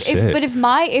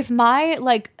my,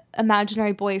 like,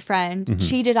 imaginary boyfriend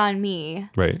cheated on me...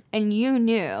 Right. And you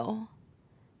knew...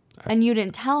 And you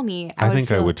didn't tell me. I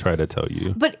think I would try to tell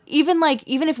you. But even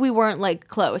if we weren't, like,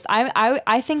 close,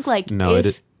 I think, like... No,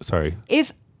 sorry.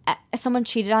 If... someone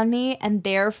cheated on me and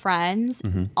their friends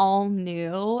all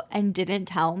knew and didn't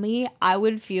tell me, I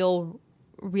would feel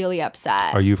really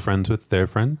upset. Are you friends with their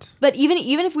friends? But even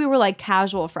if we were like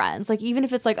casual friends, like even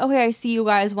if it's like, okay, I see you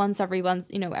guys every once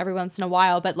in a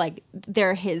while, but like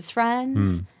they're his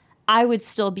friends, I would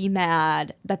still be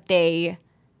mad that they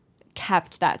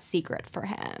kept that secret for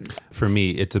him. For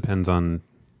me, it depends on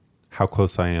how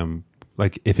close I am.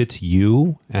 Like if it's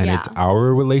you and it's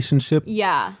our relationship.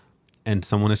 Yeah. And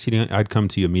someone is cheating, I'd come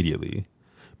to you immediately.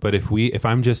 But if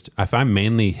I'm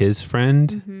mainly his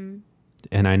friend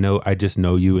and I just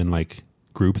know you in like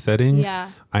group settings,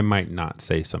 I might not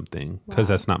say something because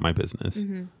that's not my business.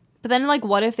 But then like,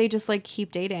 what if they just like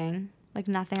keep dating? Like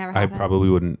nothing ever happened? I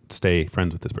probably wouldn't stay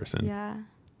friends with this person. Yeah.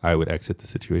 I would exit the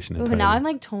situation entirely. Now I'm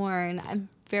like torn. I'm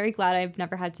very glad I've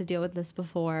never had to deal with this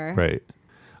before. Right.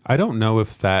 I don't know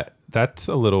if that's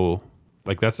a little...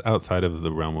 Like that's outside of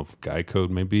the realm of guy code,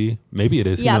 maybe. Maybe it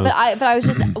is. Yeah, but I was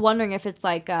just wondering if it's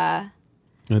like an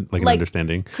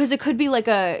understanding, because it could be like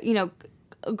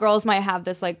girls might have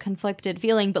this like conflicted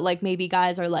feeling, but like maybe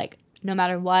guys are like, no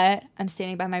matter what, I'm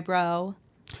standing by my bro.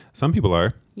 Some people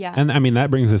are. Yeah, and I mean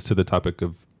that brings us to the topic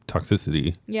of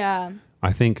toxicity. Yeah,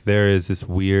 I think there is this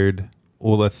weird.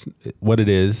 Well, what it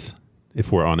is,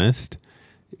 if we're honest,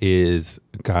 is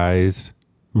guys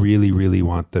really, really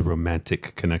want the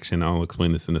romantic connection. I'll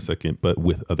explain this in a second, but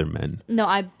with other men. No,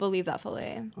 I believe that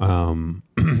fully. And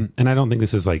I don't think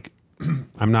this is like,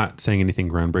 I'm not saying anything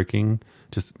groundbreaking.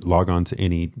 Just log on to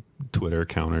any Twitter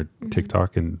account or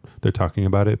TikTok and they're talking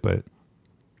about it. But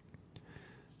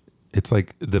it's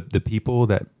like the people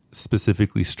that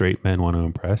specifically straight men want to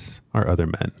impress are other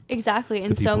men. Exactly.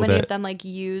 And so many of them like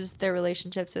use their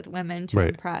relationships with women to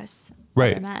impress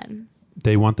other men.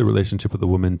 They want the relationship with a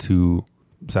woman to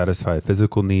satisfy a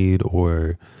physical need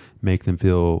or make them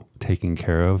feel taken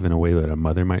care of in a way that a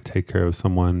mother might take care of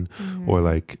someone or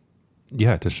like,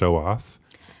 to show off.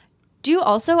 Do you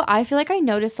also, I feel like I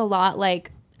notice a lot,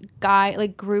 like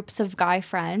groups of guy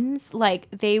friends, like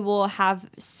they will have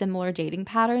similar dating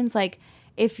patterns. Like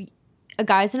if a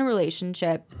guy's in a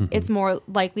relationship, it's more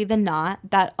likely than not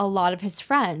that a lot of his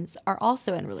friends are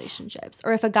also in relationships.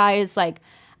 Or if a guy is like,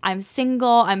 I'm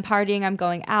single, I'm partying, I'm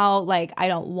going out, like I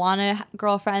don't want a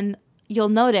girlfriend, you'll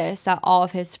notice that all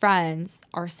of his friends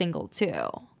are single too.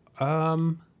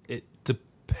 It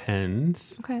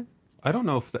depends. Okay. I don't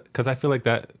know if that, because I feel like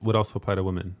that would also apply to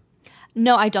women.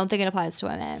 No, I don't think it applies to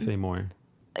women. Say more.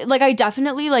 Like I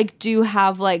definitely like do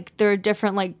have like there are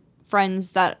different like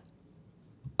friends that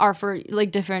are for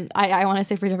like different I want to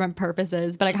say for different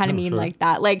purposes, but I kind of mean like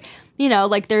that. Like, you know,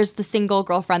 like there's the single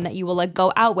girlfriend that you will like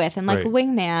go out with and like a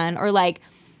wingman, or like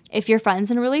if your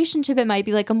friend's in a relationship, it might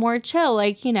be like a more chill,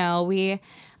 like, you know, we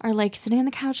are like sitting on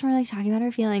the couch and we're like talking about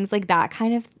our feelings, like that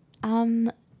kind of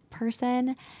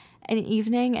person, an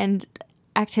evening and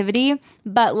activity.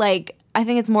 But like I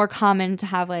think it's more common to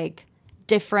have like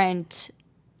different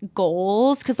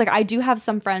goals, because like I do have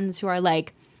some friends who are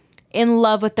like in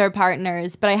love with their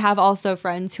partners, but I have also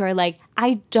friends who are like,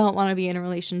 I don't want to be in a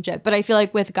relationship. But I feel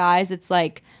like with guys, it's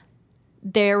like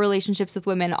their relationships with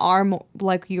women are more,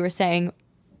 like you were saying,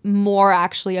 more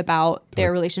actually about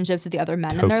their relationships with the other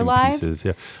men in their lives. Pieces,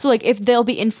 yeah. So like if they'll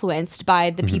be influenced by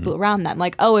the people around them,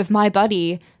 like, oh, if my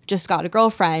buddy just got a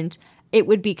girlfriend, it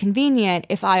would be convenient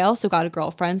if I also got a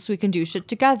girlfriend so we can do shit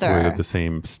together. We're the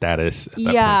same status at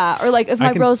that point. Or like if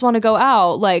my bros want to go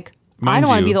out, like I don't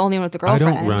want to be the only one with the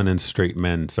girlfriend. I don't run in straight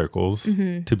men circles,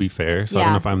 to be fair. So I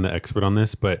don't know if I'm the expert on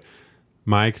this, but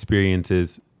my experience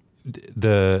is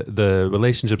the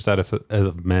relationship side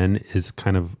of men is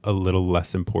kind of a little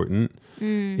less important.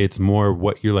 It's more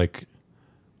what you're like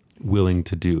willing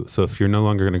to do. So if you're no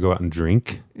longer going to go out and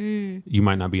drink, you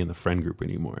might not be in the friend group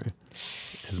anymore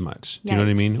as much. Do you know what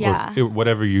I mean? Yeah. Or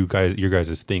whatever your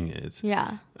guys' thing is.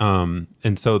 Yeah.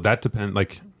 And so that depends.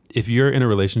 Like if you're in a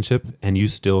relationship and you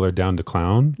still are down to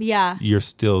clown, you're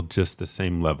still just the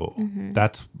same level.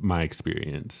 That's my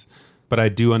experience. But I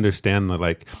do understand that,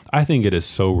 like, I think it is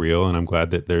so real, and I'm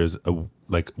glad that there's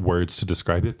like words to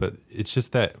describe it. But it's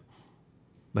just that,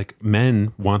 like,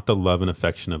 men want the love and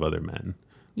affection of other men,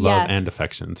 love and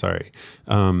affection. Sorry,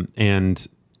 and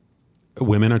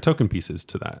women are token pieces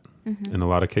to that in a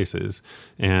lot of cases,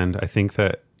 and I think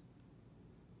that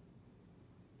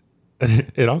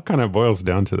it all kind of boils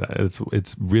down to that.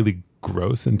 It's really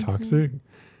gross and toxic.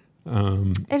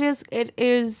 It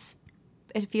is.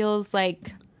 It feels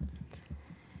like.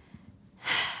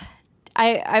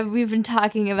 We've been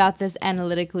talking about this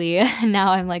analytically, and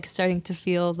now I'm like starting to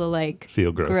feel the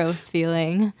feel gross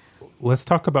feeling. Let's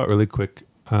talk about really quick.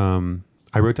 I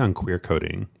wrote down queer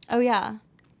coding. Oh yeah,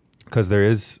 because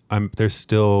there's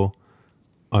still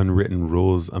unwritten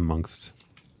rules amongst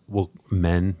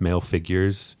male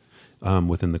figures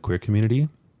within the queer community.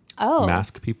 Oh,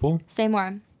 mask people. Say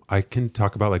more. I can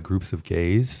talk about like groups of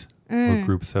gays. Or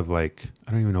groups of like,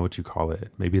 I don't even know what you call it.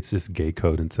 Maybe it's just gay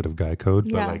code instead of guy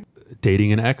code. But like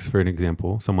dating an ex, for an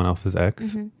example, someone else's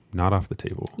ex, not off the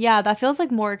table. Yeah, that feels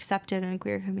like more accepted in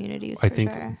queer communities. I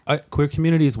think queer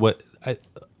communities, what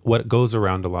goes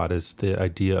around a lot is the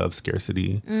idea of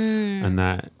scarcity, and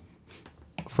that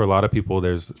for a lot of people,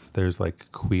 there's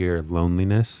like queer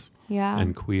loneliness,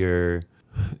 and queer.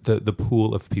 The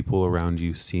pool of people around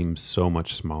you seems so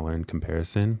much smaller in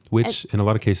comparison, which in a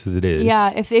lot of cases it is.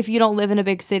 Yeah, if you don't live in a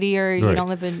big city or you don't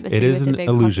live in a city with a big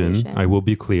population. It is an illusion. I will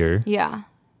be clear. Yeah.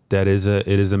 That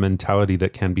it is a mentality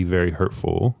that can be very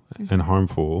hurtful and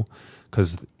harmful,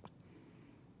 because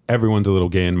everyone's a little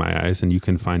gay in my eyes, and you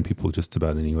can find people just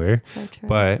about anywhere. So true.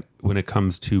 But when it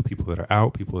comes to people that are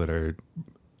out, people that are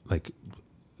like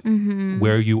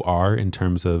where you are in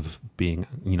terms of being,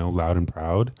 loud and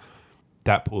proud,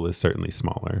 that pool is certainly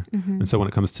smaller. And so when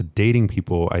it comes to dating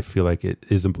people, I feel like it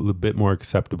is a bit more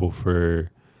acceptable for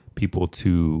people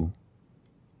to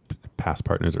pass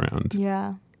partners around.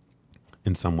 Yeah.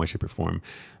 In some way, shape, or form.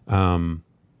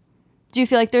 Do you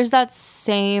feel like there's that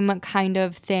same kind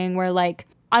of thing where, like,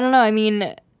 I don't know, I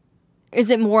mean,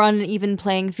 is it more on an even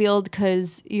playing field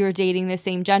because you're dating the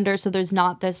same gender, so there's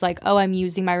not this, like, oh, I'm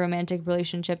using my romantic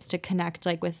relationships to connect,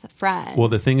 like, with friends? Well,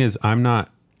 the thing is, I'm not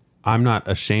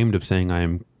ashamed of saying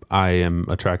I am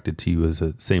attracted to you as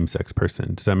a same-sex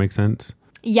person. Does that make sense?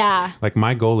 Yeah. Like,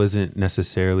 my goal isn't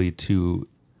necessarily to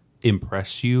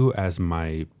impress you as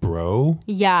my bro.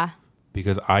 Yeah.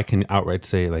 Because I can outright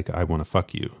say, like, I want to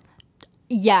fuck you.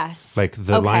 Yes. Like,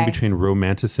 the line between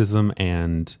romanticism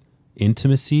and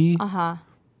intimacy,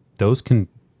 those can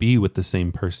be with the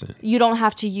same person. You don't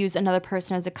have to use another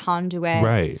person as a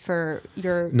conduit for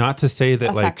your Not to say that,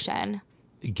 affection.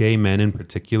 Like, gay men in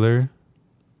particular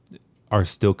are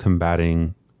still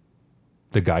combating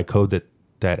the guy code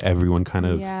that everyone kind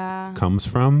of comes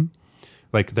from,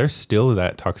 like there's still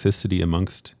that toxicity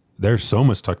there's so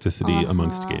much toxicity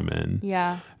amongst gay men.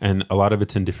 Yeah. And a lot of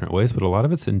it's in different ways, but a lot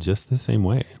of it's in just the same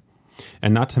way.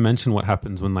 And not to mention what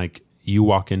happens when like you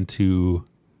walk into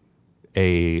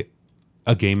a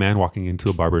gay man walking into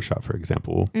a barber shop, for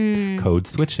example, code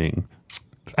switching.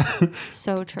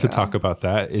 So true. To talk about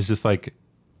that is just like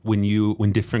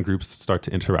when different groups start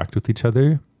to interact with each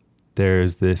other,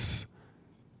 there's this,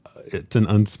 it's an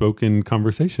unspoken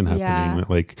conversation happening. Yeah.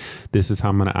 Like, this is how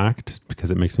I'm going to act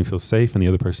because it makes me feel safe. And the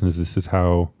other person is, this is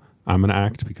how I'm going to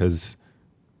act because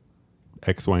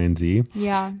X, Y, and Z.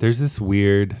 Yeah. There's this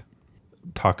weird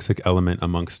toxic element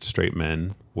amongst straight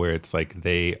men where it's like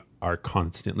they are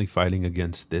constantly fighting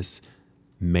against this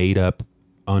made up,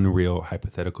 unreal,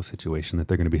 hypothetical situation that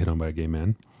they're going to be hit on by a gay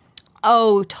man.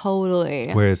 Oh,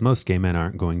 totally. Whereas most gay men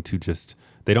aren't going to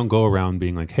they don't go around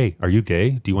being like, hey, are you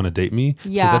gay? Do you want to date me?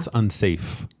 Yeah. Because that's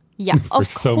unsafe. Yeah, for of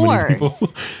so course. many people.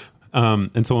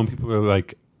 And so when people are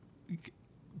like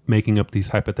making up these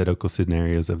hypothetical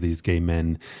scenarios of these gay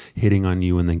men hitting on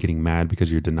you and then getting mad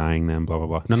because you're denying them, blah, blah,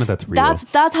 blah. None of that's real.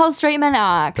 That's how straight men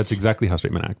act. That's exactly how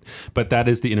straight men act. But that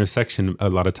is the intersection a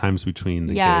lot of times between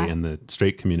the gay and the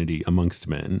straight community amongst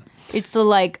men. It's the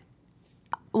like,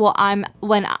 well,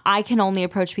 when I can only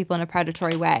approach people in a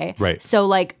predatory way. Right. So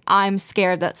like, I'm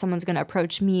scared that someone's going to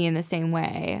approach me in the same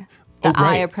way that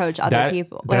I approach other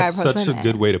people. Like that's I approach such women. a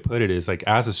good way to put it is like,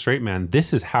 as a straight man,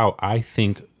 this is how I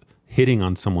think hitting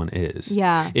on someone is.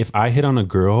 Yeah. If I hit on a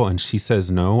girl and she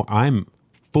says no, I'm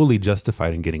fully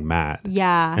justified in getting mad.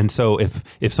 Yeah. And so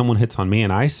if someone hits on me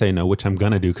and I say no, which I'm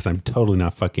gonna do because I'm totally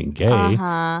not fucking gay,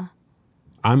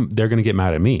 they're gonna get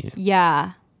mad at me.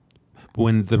 Yeah.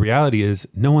 When the reality is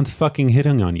no one's fucking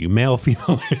hitting on you, male,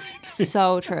 female.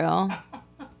 So true.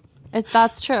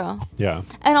 That's true. Yeah.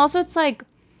 And also it's like,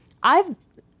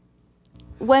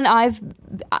 when I've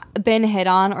been hit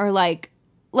on or like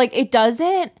it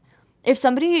doesn't, if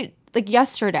somebody, like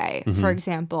yesterday, for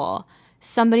example,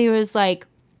 somebody was like,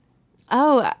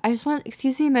 oh,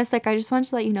 excuse me, miss, like, I just wanted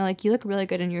to let you know, like, you look really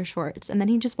good in your shorts. And then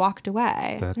he just walked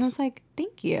away. And I was like,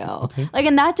 thank you. Okay. Like,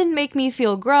 and that didn't make me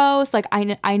feel gross. Like,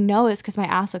 I know it's because my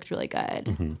ass looked really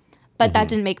good. But that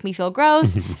didn't make me feel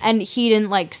gross. And he didn't,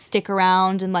 like, stick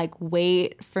around and, like,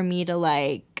 wait for me to,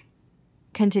 like,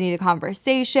 continue the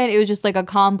conversation. It was just, like, a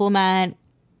compliment.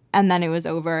 And then it was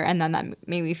over. And then that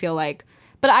made me feel like,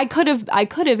 but I could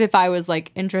have, if I was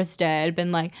like interested,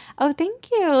 been like, oh,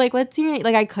 thank you. Like, what's your name?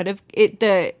 Like, I could have,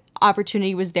 the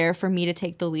opportunity was there for me to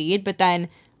take the lead. But then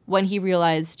when he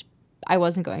realized I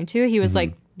wasn't going to, he was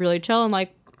like really chill and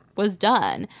like was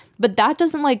done. But that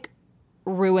doesn't like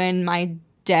ruin my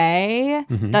day.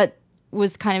 That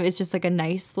was kind of, it's just like a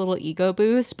nice little ego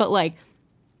boost. But like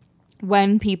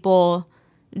when people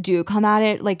do come at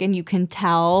it, like, and you can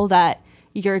tell that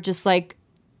you're just like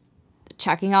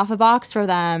checking off a box for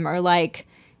them, or like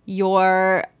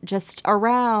you're just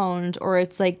around, or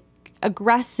it's like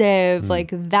aggressive,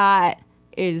 like that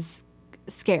is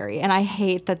scary. And I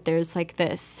hate that there's like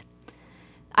this,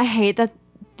 I hate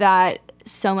that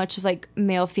so much of like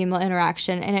male female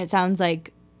interaction, and it sounds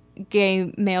like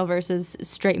gay male versus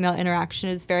straight male interaction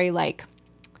is very like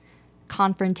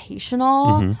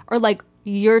confrontational, or like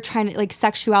you're trying to, like,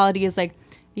 sexuality is like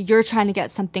you're trying to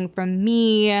get something from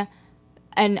me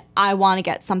and I want to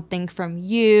get something from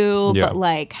you, but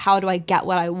like, how do I get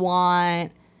what I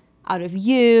want out of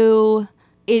you?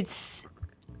 It's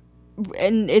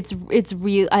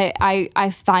real.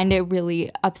 I find it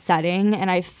really upsetting, and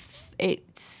it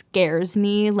scares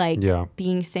me, like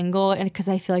being single, and because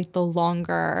I feel like the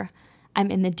longer I'm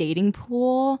in the dating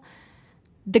pool,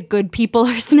 the good people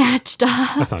are snatched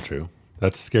up. That's not true.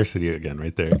 That's scarcity again,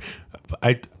 right there.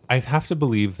 I have to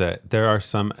believe that there are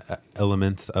some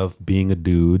elements of being a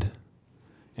dude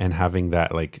and having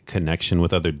that like connection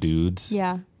with other dudes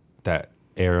that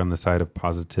err on the side of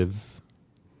positive,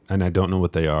 and I don't know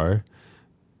what they are,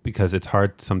 because it's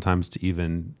hard sometimes to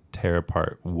even tear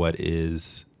apart what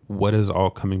is all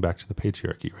coming back to the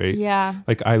patriarchy, right? Yeah.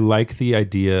 Like, I like the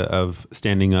idea of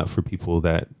standing up for people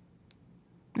that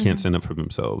can't stand up for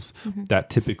themselves. That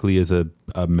typically is a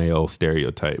male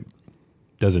stereotype.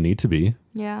 Doesn't need to be.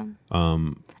 Yeah.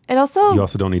 You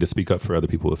also don't need to speak up for other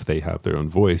people if they have their own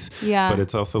voice. Yeah. But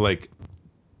it's also like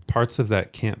parts of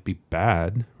that can't be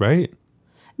bad, right?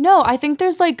 No, I think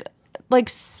there's so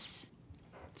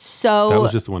that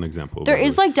was just one example. There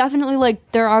is like definitely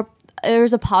like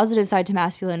there's a positive side to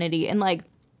masculinity, and like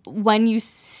when you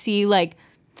see like,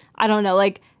 I don't know,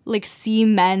 like see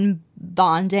men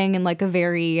bonding in like a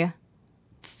very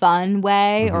fun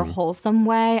way or wholesome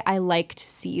way, I like to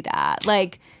see that.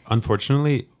 Like,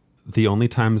 unfortunately, the only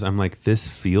times I'm like, this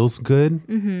feels good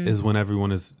is when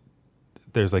everyone is,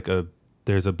 there's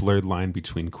a blurred line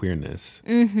between queerness.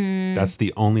 That's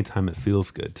the only time it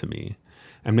feels good to me.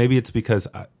 And maybe it's because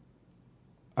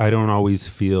I don't always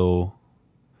feel,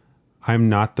 I'm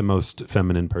not the most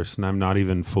feminine person. I'm not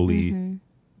even fully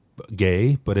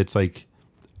gay, but it's like,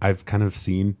 I've kind of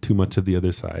seen too much of the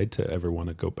other side to ever want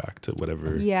to go back to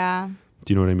whatever. Yeah.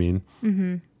 Do you know what I mean?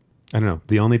 I don't know.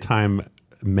 The only time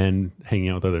men hanging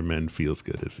out with other men feels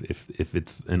good if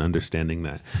it's an understanding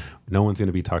that no one's going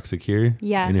to be toxic here.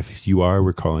 Yes. And if you are,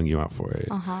 we're calling you out for it.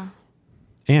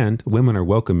 And women are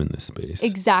welcome in this space.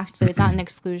 Exactly. It's not an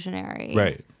exclusionary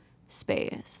Right.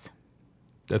 space.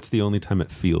 That's the only time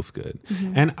it feels good.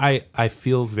 And I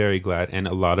feel very glad. And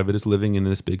a lot of it is living in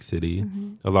this big city.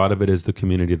 A lot of it is the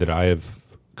community that I have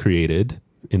created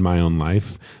in my own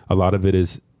life. A lot of it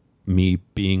is me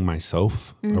being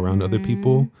myself around other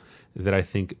people that I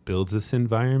think builds this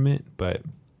environment. But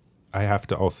I have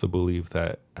to also believe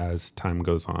that as time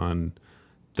goes on,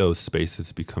 those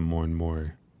spaces become more and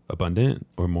more abundant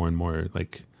or more and more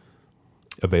like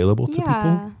available to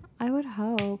people. I would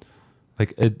hope.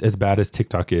 Like as bad as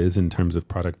TikTok is in terms of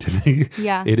productivity,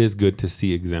 Yeah. it is good to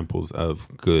see examples of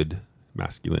good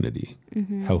masculinity,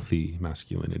 healthy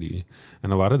masculinity.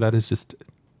 And a lot of that is just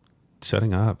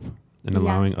shutting up and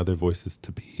allowing other voices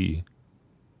to be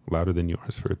louder than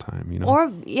yours for a time, you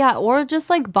know? Or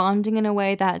just like bonding in a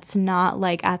way that's not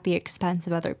like at the expense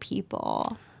of other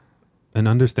people. And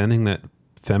understanding that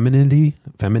femininity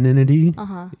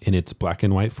in its black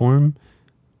and white form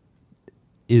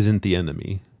isn't the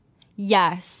enemy.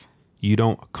 Yes. You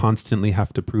don't constantly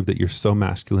have to prove that you're so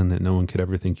masculine that no one could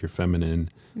ever think you're feminine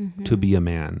to be a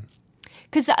man.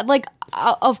 Because, like,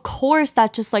 of course,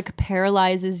 that just like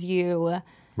paralyzes you,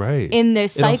 right? In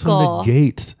this cycle, it also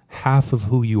negates half of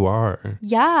who you are.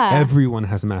 Yeah, everyone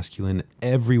has masculine,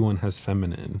 everyone has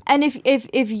feminine. And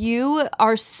if you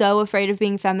are so afraid of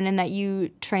being feminine that you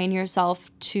train yourself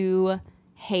to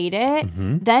hate it,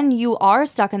 then you are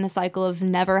stuck in the cycle of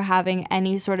never having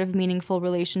any sort of meaningful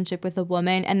relationship with a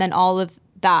woman, and then all of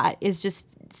that is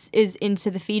into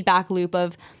the feedback loop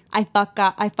of I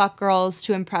fuck girls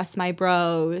to impress my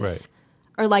bros, right.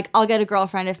 Or like I'll get a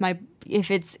girlfriend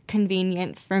if it's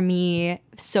convenient for me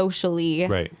socially,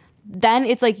 right? Then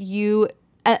it's like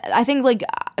I think like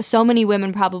so many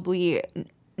women probably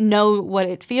know what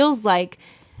it feels like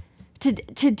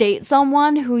to date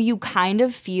someone who you kind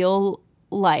of feel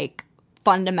like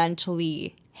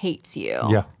fundamentally hates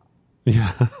you.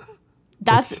 Yeah.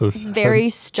 That's so sad. very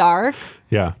stark.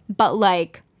 Yeah. But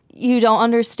like you don't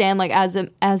understand, like as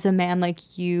a man,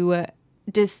 like you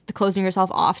just closing yourself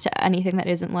off to anything that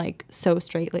isn't like so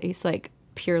straight-laced, like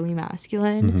purely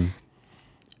masculine,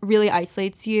 really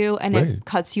isolates you, and it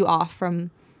cuts you off from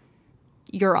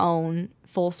your own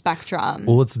full spectrum.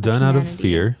 Well, it's done out of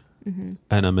fear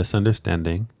and a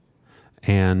misunderstanding.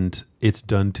 And it's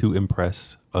done to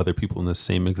impress other people in the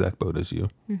same exact boat as you.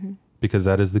 Because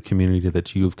that is the community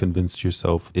that you have convinced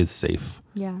yourself is safe.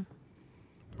 Yeah.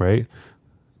 Right?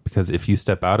 Because if you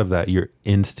step out of that, you're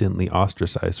instantly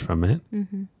ostracized from it.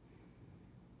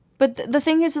 But the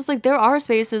thing is like there are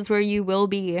spaces where you will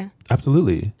be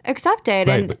absolutely accepted.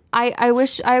 Right, and I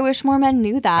wish more men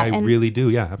knew that. I really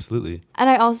do. Yeah, absolutely. And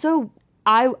I also,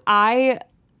 I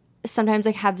sometimes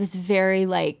like have this very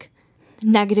like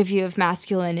negative view of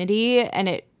masculinity, and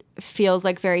it feels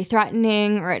like very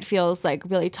threatening, or it feels like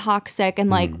really toxic.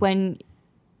 And like when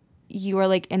you are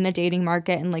like in the dating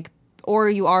market and like, or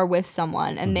you are with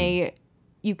someone and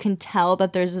you can tell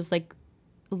that there's this like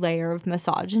layer of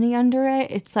misogyny under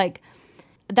it. It's like,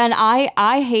 then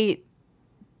I hate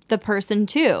the person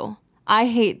too. I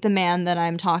hate the man that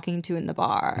I'm talking to in the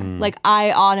bar. Like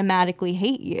I automatically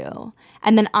hate you.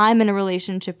 And then I'm in a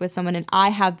relationship with someone and I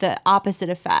have the opposite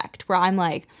effect where I'm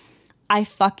like, I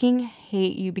fucking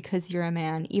hate you because you're a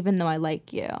man, even though I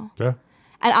like you. Yeah.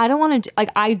 And I don't want to,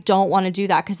 I don't want to do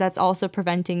that because that's also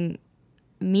preventing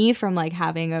me from like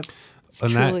having a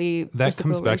truly that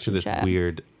comes back to this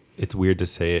weird, it's weird to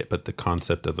say it, but the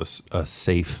concept of a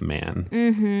safe man,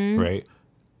 right?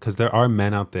 Because there are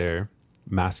men out there,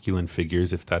 masculine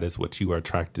figures, if that is what you are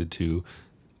attracted to,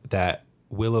 that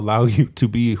will allow you to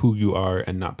be who you are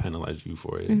and not penalize you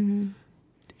for it.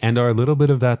 And are a little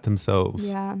bit of that themselves.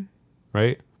 Yeah.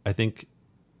 Right? I think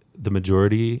the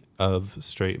majority of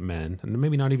straight men, and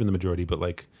maybe not even the majority, but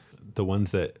like the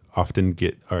ones that often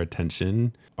get our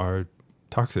attention are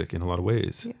toxic in a lot of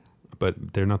ways. Yeah.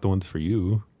 But they're not the ones for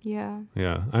you. Yeah.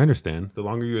 Yeah, I understand. The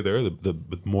longer you're there, the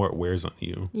more it wears on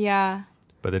you. Yeah.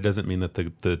 But it doesn't mean that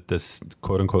the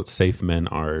quote unquote safe men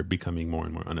are becoming more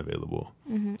and more unavailable.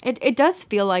 Mm-hmm. It does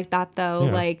feel like that though.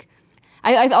 Yeah. Like,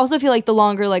 I also feel like the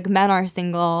longer like men are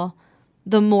single,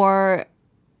 the more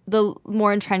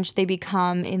entrenched they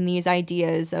become in these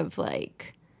ideas of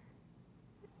like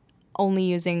only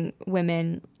using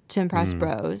women to impress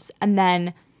bros, and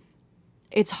then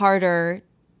it's harder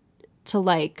to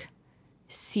like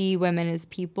see women as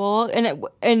people,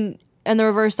 and the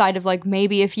reverse side of like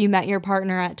maybe if you met your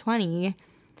partner at 20,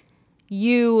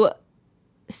 you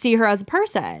see her as a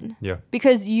person,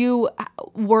 because you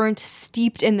weren't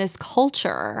steeped in this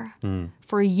culture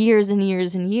for years and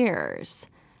years and years.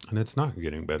 And it's not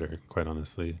getting better, quite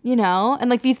honestly. You know, and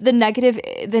like the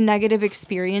negative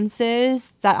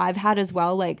experiences that I've had as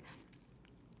well, like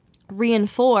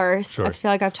reinforce. Sure. I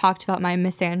feel like I've talked about my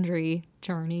misandry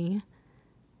journey.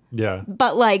 Yeah.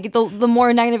 But like the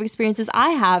more negative experiences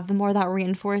I have, the more that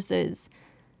reinforces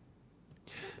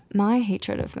my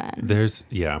hatred of men.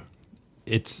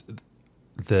 It's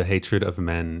the hatred of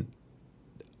men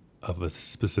of a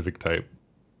specific type.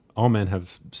 All men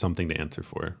have something to answer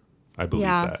for. I believe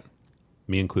that,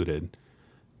 me included.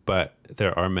 But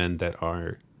there are men that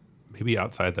are maybe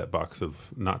outside that box of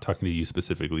not talking to you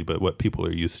specifically, but what people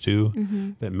are used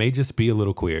to, that may just be a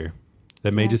little queer,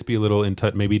 that may just be a little in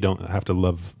touch. Maybe don't have to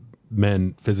love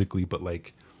men physically, but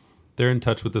like they're in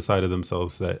touch with the side of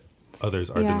themselves that others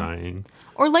are denying.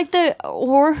 Or like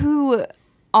who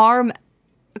are,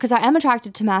 because I am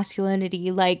attracted to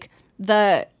masculinity, like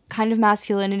the kind of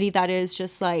masculinity that is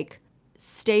just like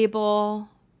stable,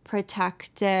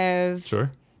 protective,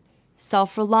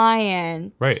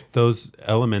 self-reliant. Right. Those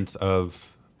elements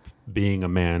of being a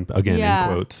man, again, in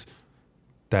quotes,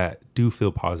 that do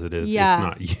feel positive, if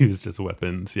not used as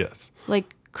weapons. Yes.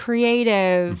 Like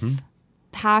creative,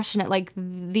 passionate, like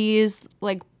these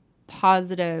like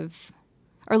positive,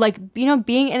 or like, you know,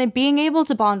 being able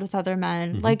to bond with other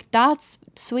men. Like that's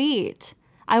sweet.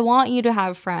 I want you to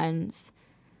have friends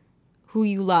who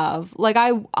you love. Like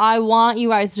I want you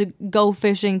guys to go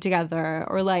fishing together,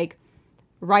 or like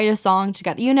write a song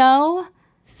together, you know?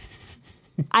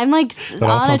 I'm like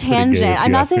on a tangent.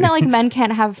 I'm not saying that like men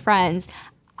can't have friends.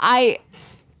 I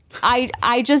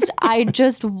just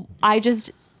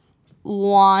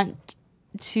want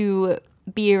to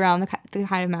be around the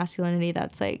kind of masculinity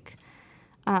that's like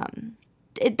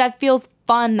that feels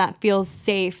fun, that feels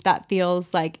safe, that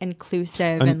feels like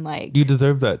inclusive, and like you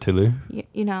deserve that, Taylor.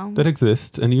 You know, that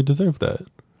exists, and you deserve that.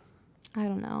 I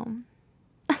don't know.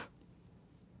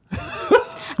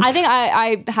 I think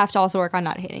I have to also work on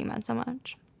not hating men so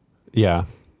much. Yeah.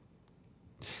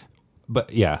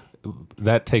 But yeah,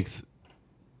 that takes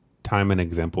time and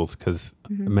examples, because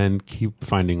men keep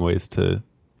finding ways to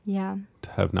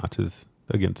have notches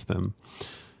against them.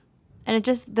 And it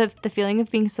just, the feeling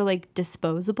of being so like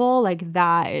disposable, like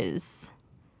that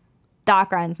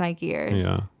grinds my gears.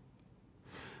 Yeah.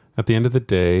 At the end of the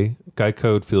day, guy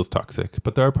code feels toxic,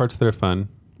 but there are parts that are fun,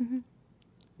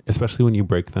 especially when you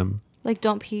break them. Like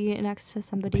don't pee next to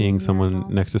somebody. Peeing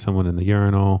next to someone in the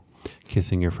urinal,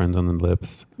 kissing your friends on the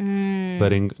lips,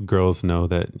 letting girls know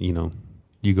that, you know,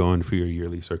 you go in for your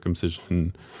yearly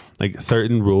circumcision, like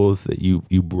certain rules that you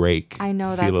break. I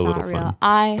know that's not real. Fun.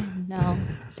 I know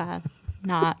that's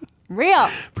not real.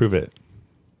 Prove it.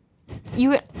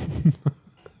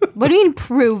 What do you mean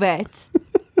prove it?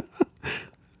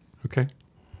 Okay.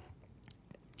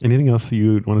 Anything else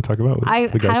you want to talk about? I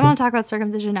kind of want to talk about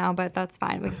circumcision now, but that's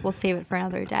fine. We'll save it for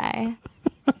another day.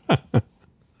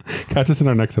 Catch us in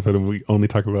our next episode and we only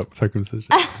talk about circumcision.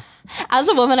 As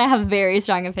a woman, I have very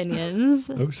strong opinions.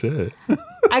 Oh, shit.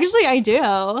 Actually, I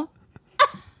do.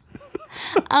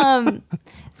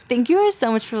 Thank you guys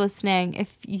so much for listening.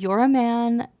 If you're a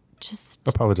man, just...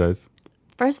 apologize.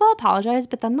 First of all, apologize,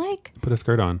 but then like... put a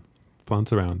skirt on.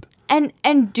 Flounce around.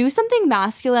 And do something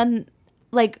masculine.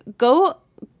 Like, go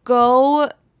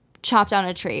chop down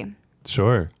a tree.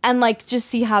 Sure. And like just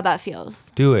see how that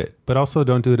feels. Do it. But also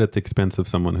don't do it at the expense of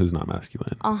someone who's not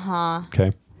masculine.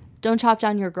 Okay. Don't chop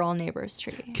down your girl neighbor's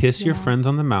tree. Kiss your friends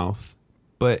on the mouth,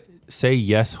 but say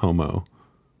yes, homo.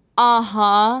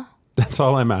 That's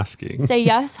all I'm asking. Say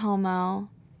yes, homo.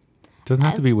 Doesn't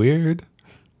have to be weird.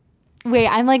 Wait,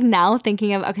 I'm like now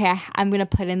thinking of, okay, I'm going to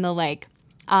put in the like,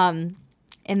 in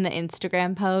the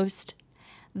Instagram post,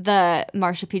 the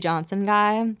Marsha P. Johnson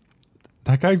guy.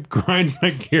 That guy grinds my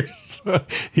gears.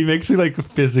 He makes me like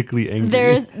physically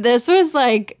angry. This was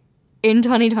like in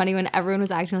 2020 when everyone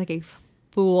was acting like a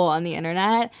fool on the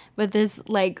internet, but this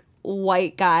like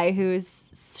white guy who's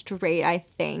straight, I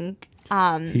think.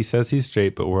 He says he's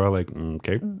straight, but we're all like,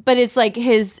 okay. But it's like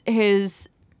his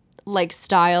like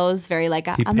style is very like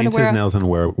he paints his nails and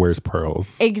wears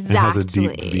pearls. Exactly. And has a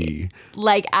deep V.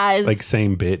 Like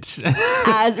same bitch.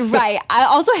 As right. I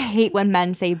also hate when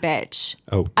men say bitch.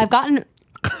 Oh. I've gotten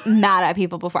mad at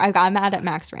people before. I got mad at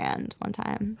Max Rand one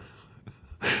time.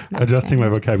 Adjusting my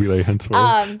vocabulary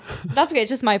henceforth. That's okay. It's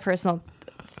just my personal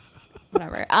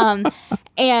whatever.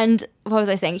 And what was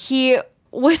I saying? He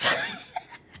was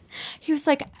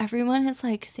like, everyone is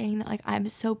like saying that like I'm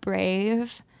so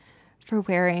brave for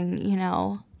wearing, you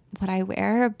know, what I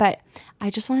wear, but I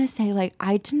just want to say like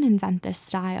I didn't invent this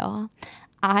style.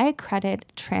 I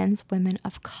credit trans women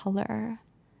of color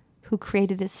who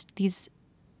created this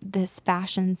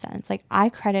fashion sense. Like I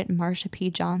credit Marsha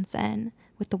P. Johnson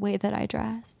with the way that I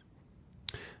dress.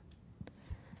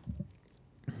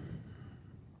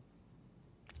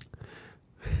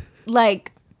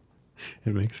 Like,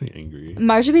 it makes me angry.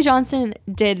 Marsha P. Johnson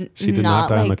She did not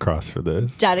die like, on the cross for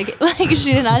this.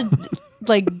 She did not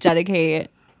like dedicate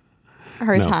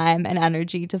her time and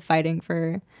energy to fighting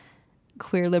for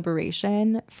queer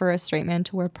liberation for a straight man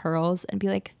to wear pearls and be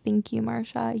like, thank you,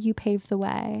 Marsha, you paved the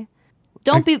way.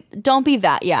 Don't be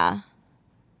that. Yeah,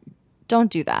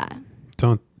 don't do that.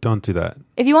 Don't do that.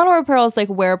 If you want to wear pearls, like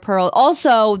wear pearls.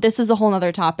 Also, this is a whole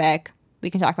nother topic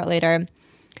we can talk about later.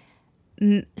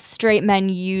 Straight men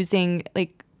using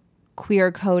like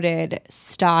queer coded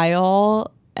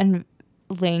style and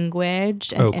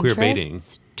language and queer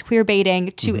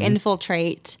baiting to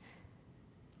infiltrate,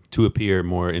 to appear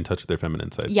more in touch with their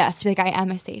feminine side. Yes, to be like, I am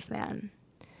a safe man.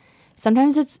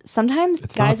 Sometimes it's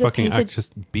guys not a fucking act.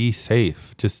 Just be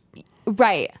safe. Just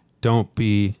right. Don't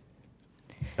be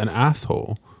an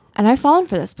asshole. And I've fallen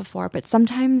for this before, but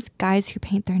sometimes guys who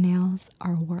paint their nails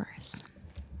are worse.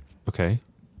 Okay.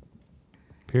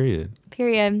 Period.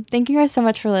 Thank you guys so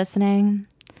much for listening.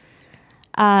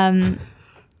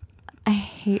 I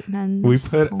hate men. We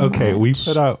put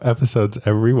out episodes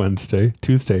every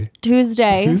Tuesday.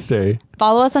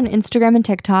 Follow us on Instagram and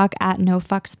TikTok at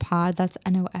NoFucksPod. That's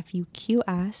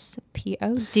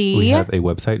NoFucksPod. We have a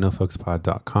website,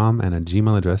 nofuckspod.com, and a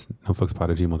Gmail address,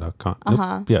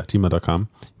 nofuckspod@gmail.com. Gmail.com.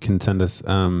 You can send us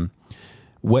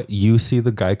what you see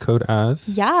the guy code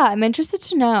as. Yeah, I'm interested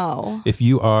to know. If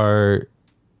you are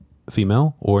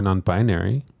female or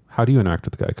non-binary, how do you interact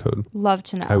with the guy code? Love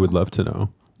to know. I would love to know.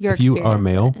 Your if you are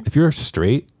male, if you're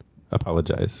straight,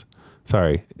 apologize.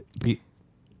 Sorry.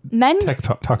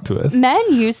 Talk to us. Men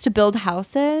used to build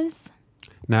houses.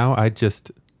 Now I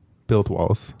just build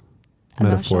walls.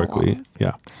 Metaphorically. Walls.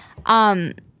 Yeah.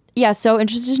 Yeah, so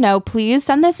interested to know. Please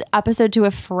send this episode to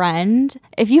a friend.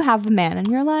 If you have a man in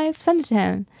your life, send it to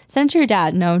him. Send it to your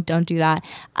dad. No, don't do that.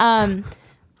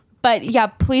 But yeah,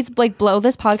 please like blow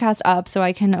this podcast up so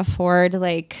I can afford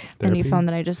like the new phone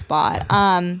that I just bought.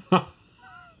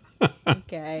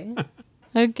 Okay.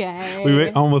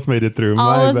 We almost made it through.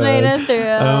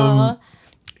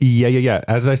 Yeah.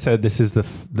 As I said, this is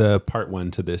the part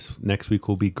 1 to this. Next week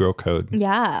will be girl code.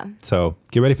 Yeah. So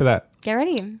get ready for that.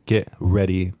 Get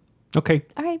ready. Okay.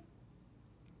 All right.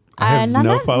 I have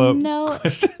no follow-up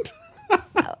questions.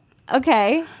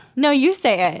 Okay. No, you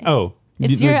say it. Oh.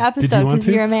 It's your episode because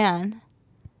you're a man.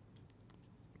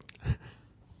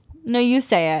 No, you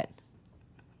say it.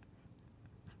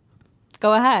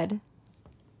 Go ahead.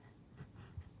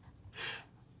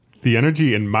 The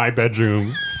energy in my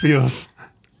bedroom feels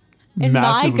in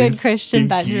my good Christian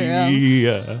stinky.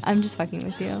 bedroom. I'm just fucking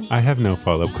with you. I have no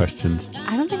follow-up questions.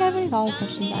 I don't think I have any follow-up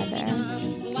questions either.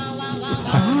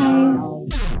 Bye.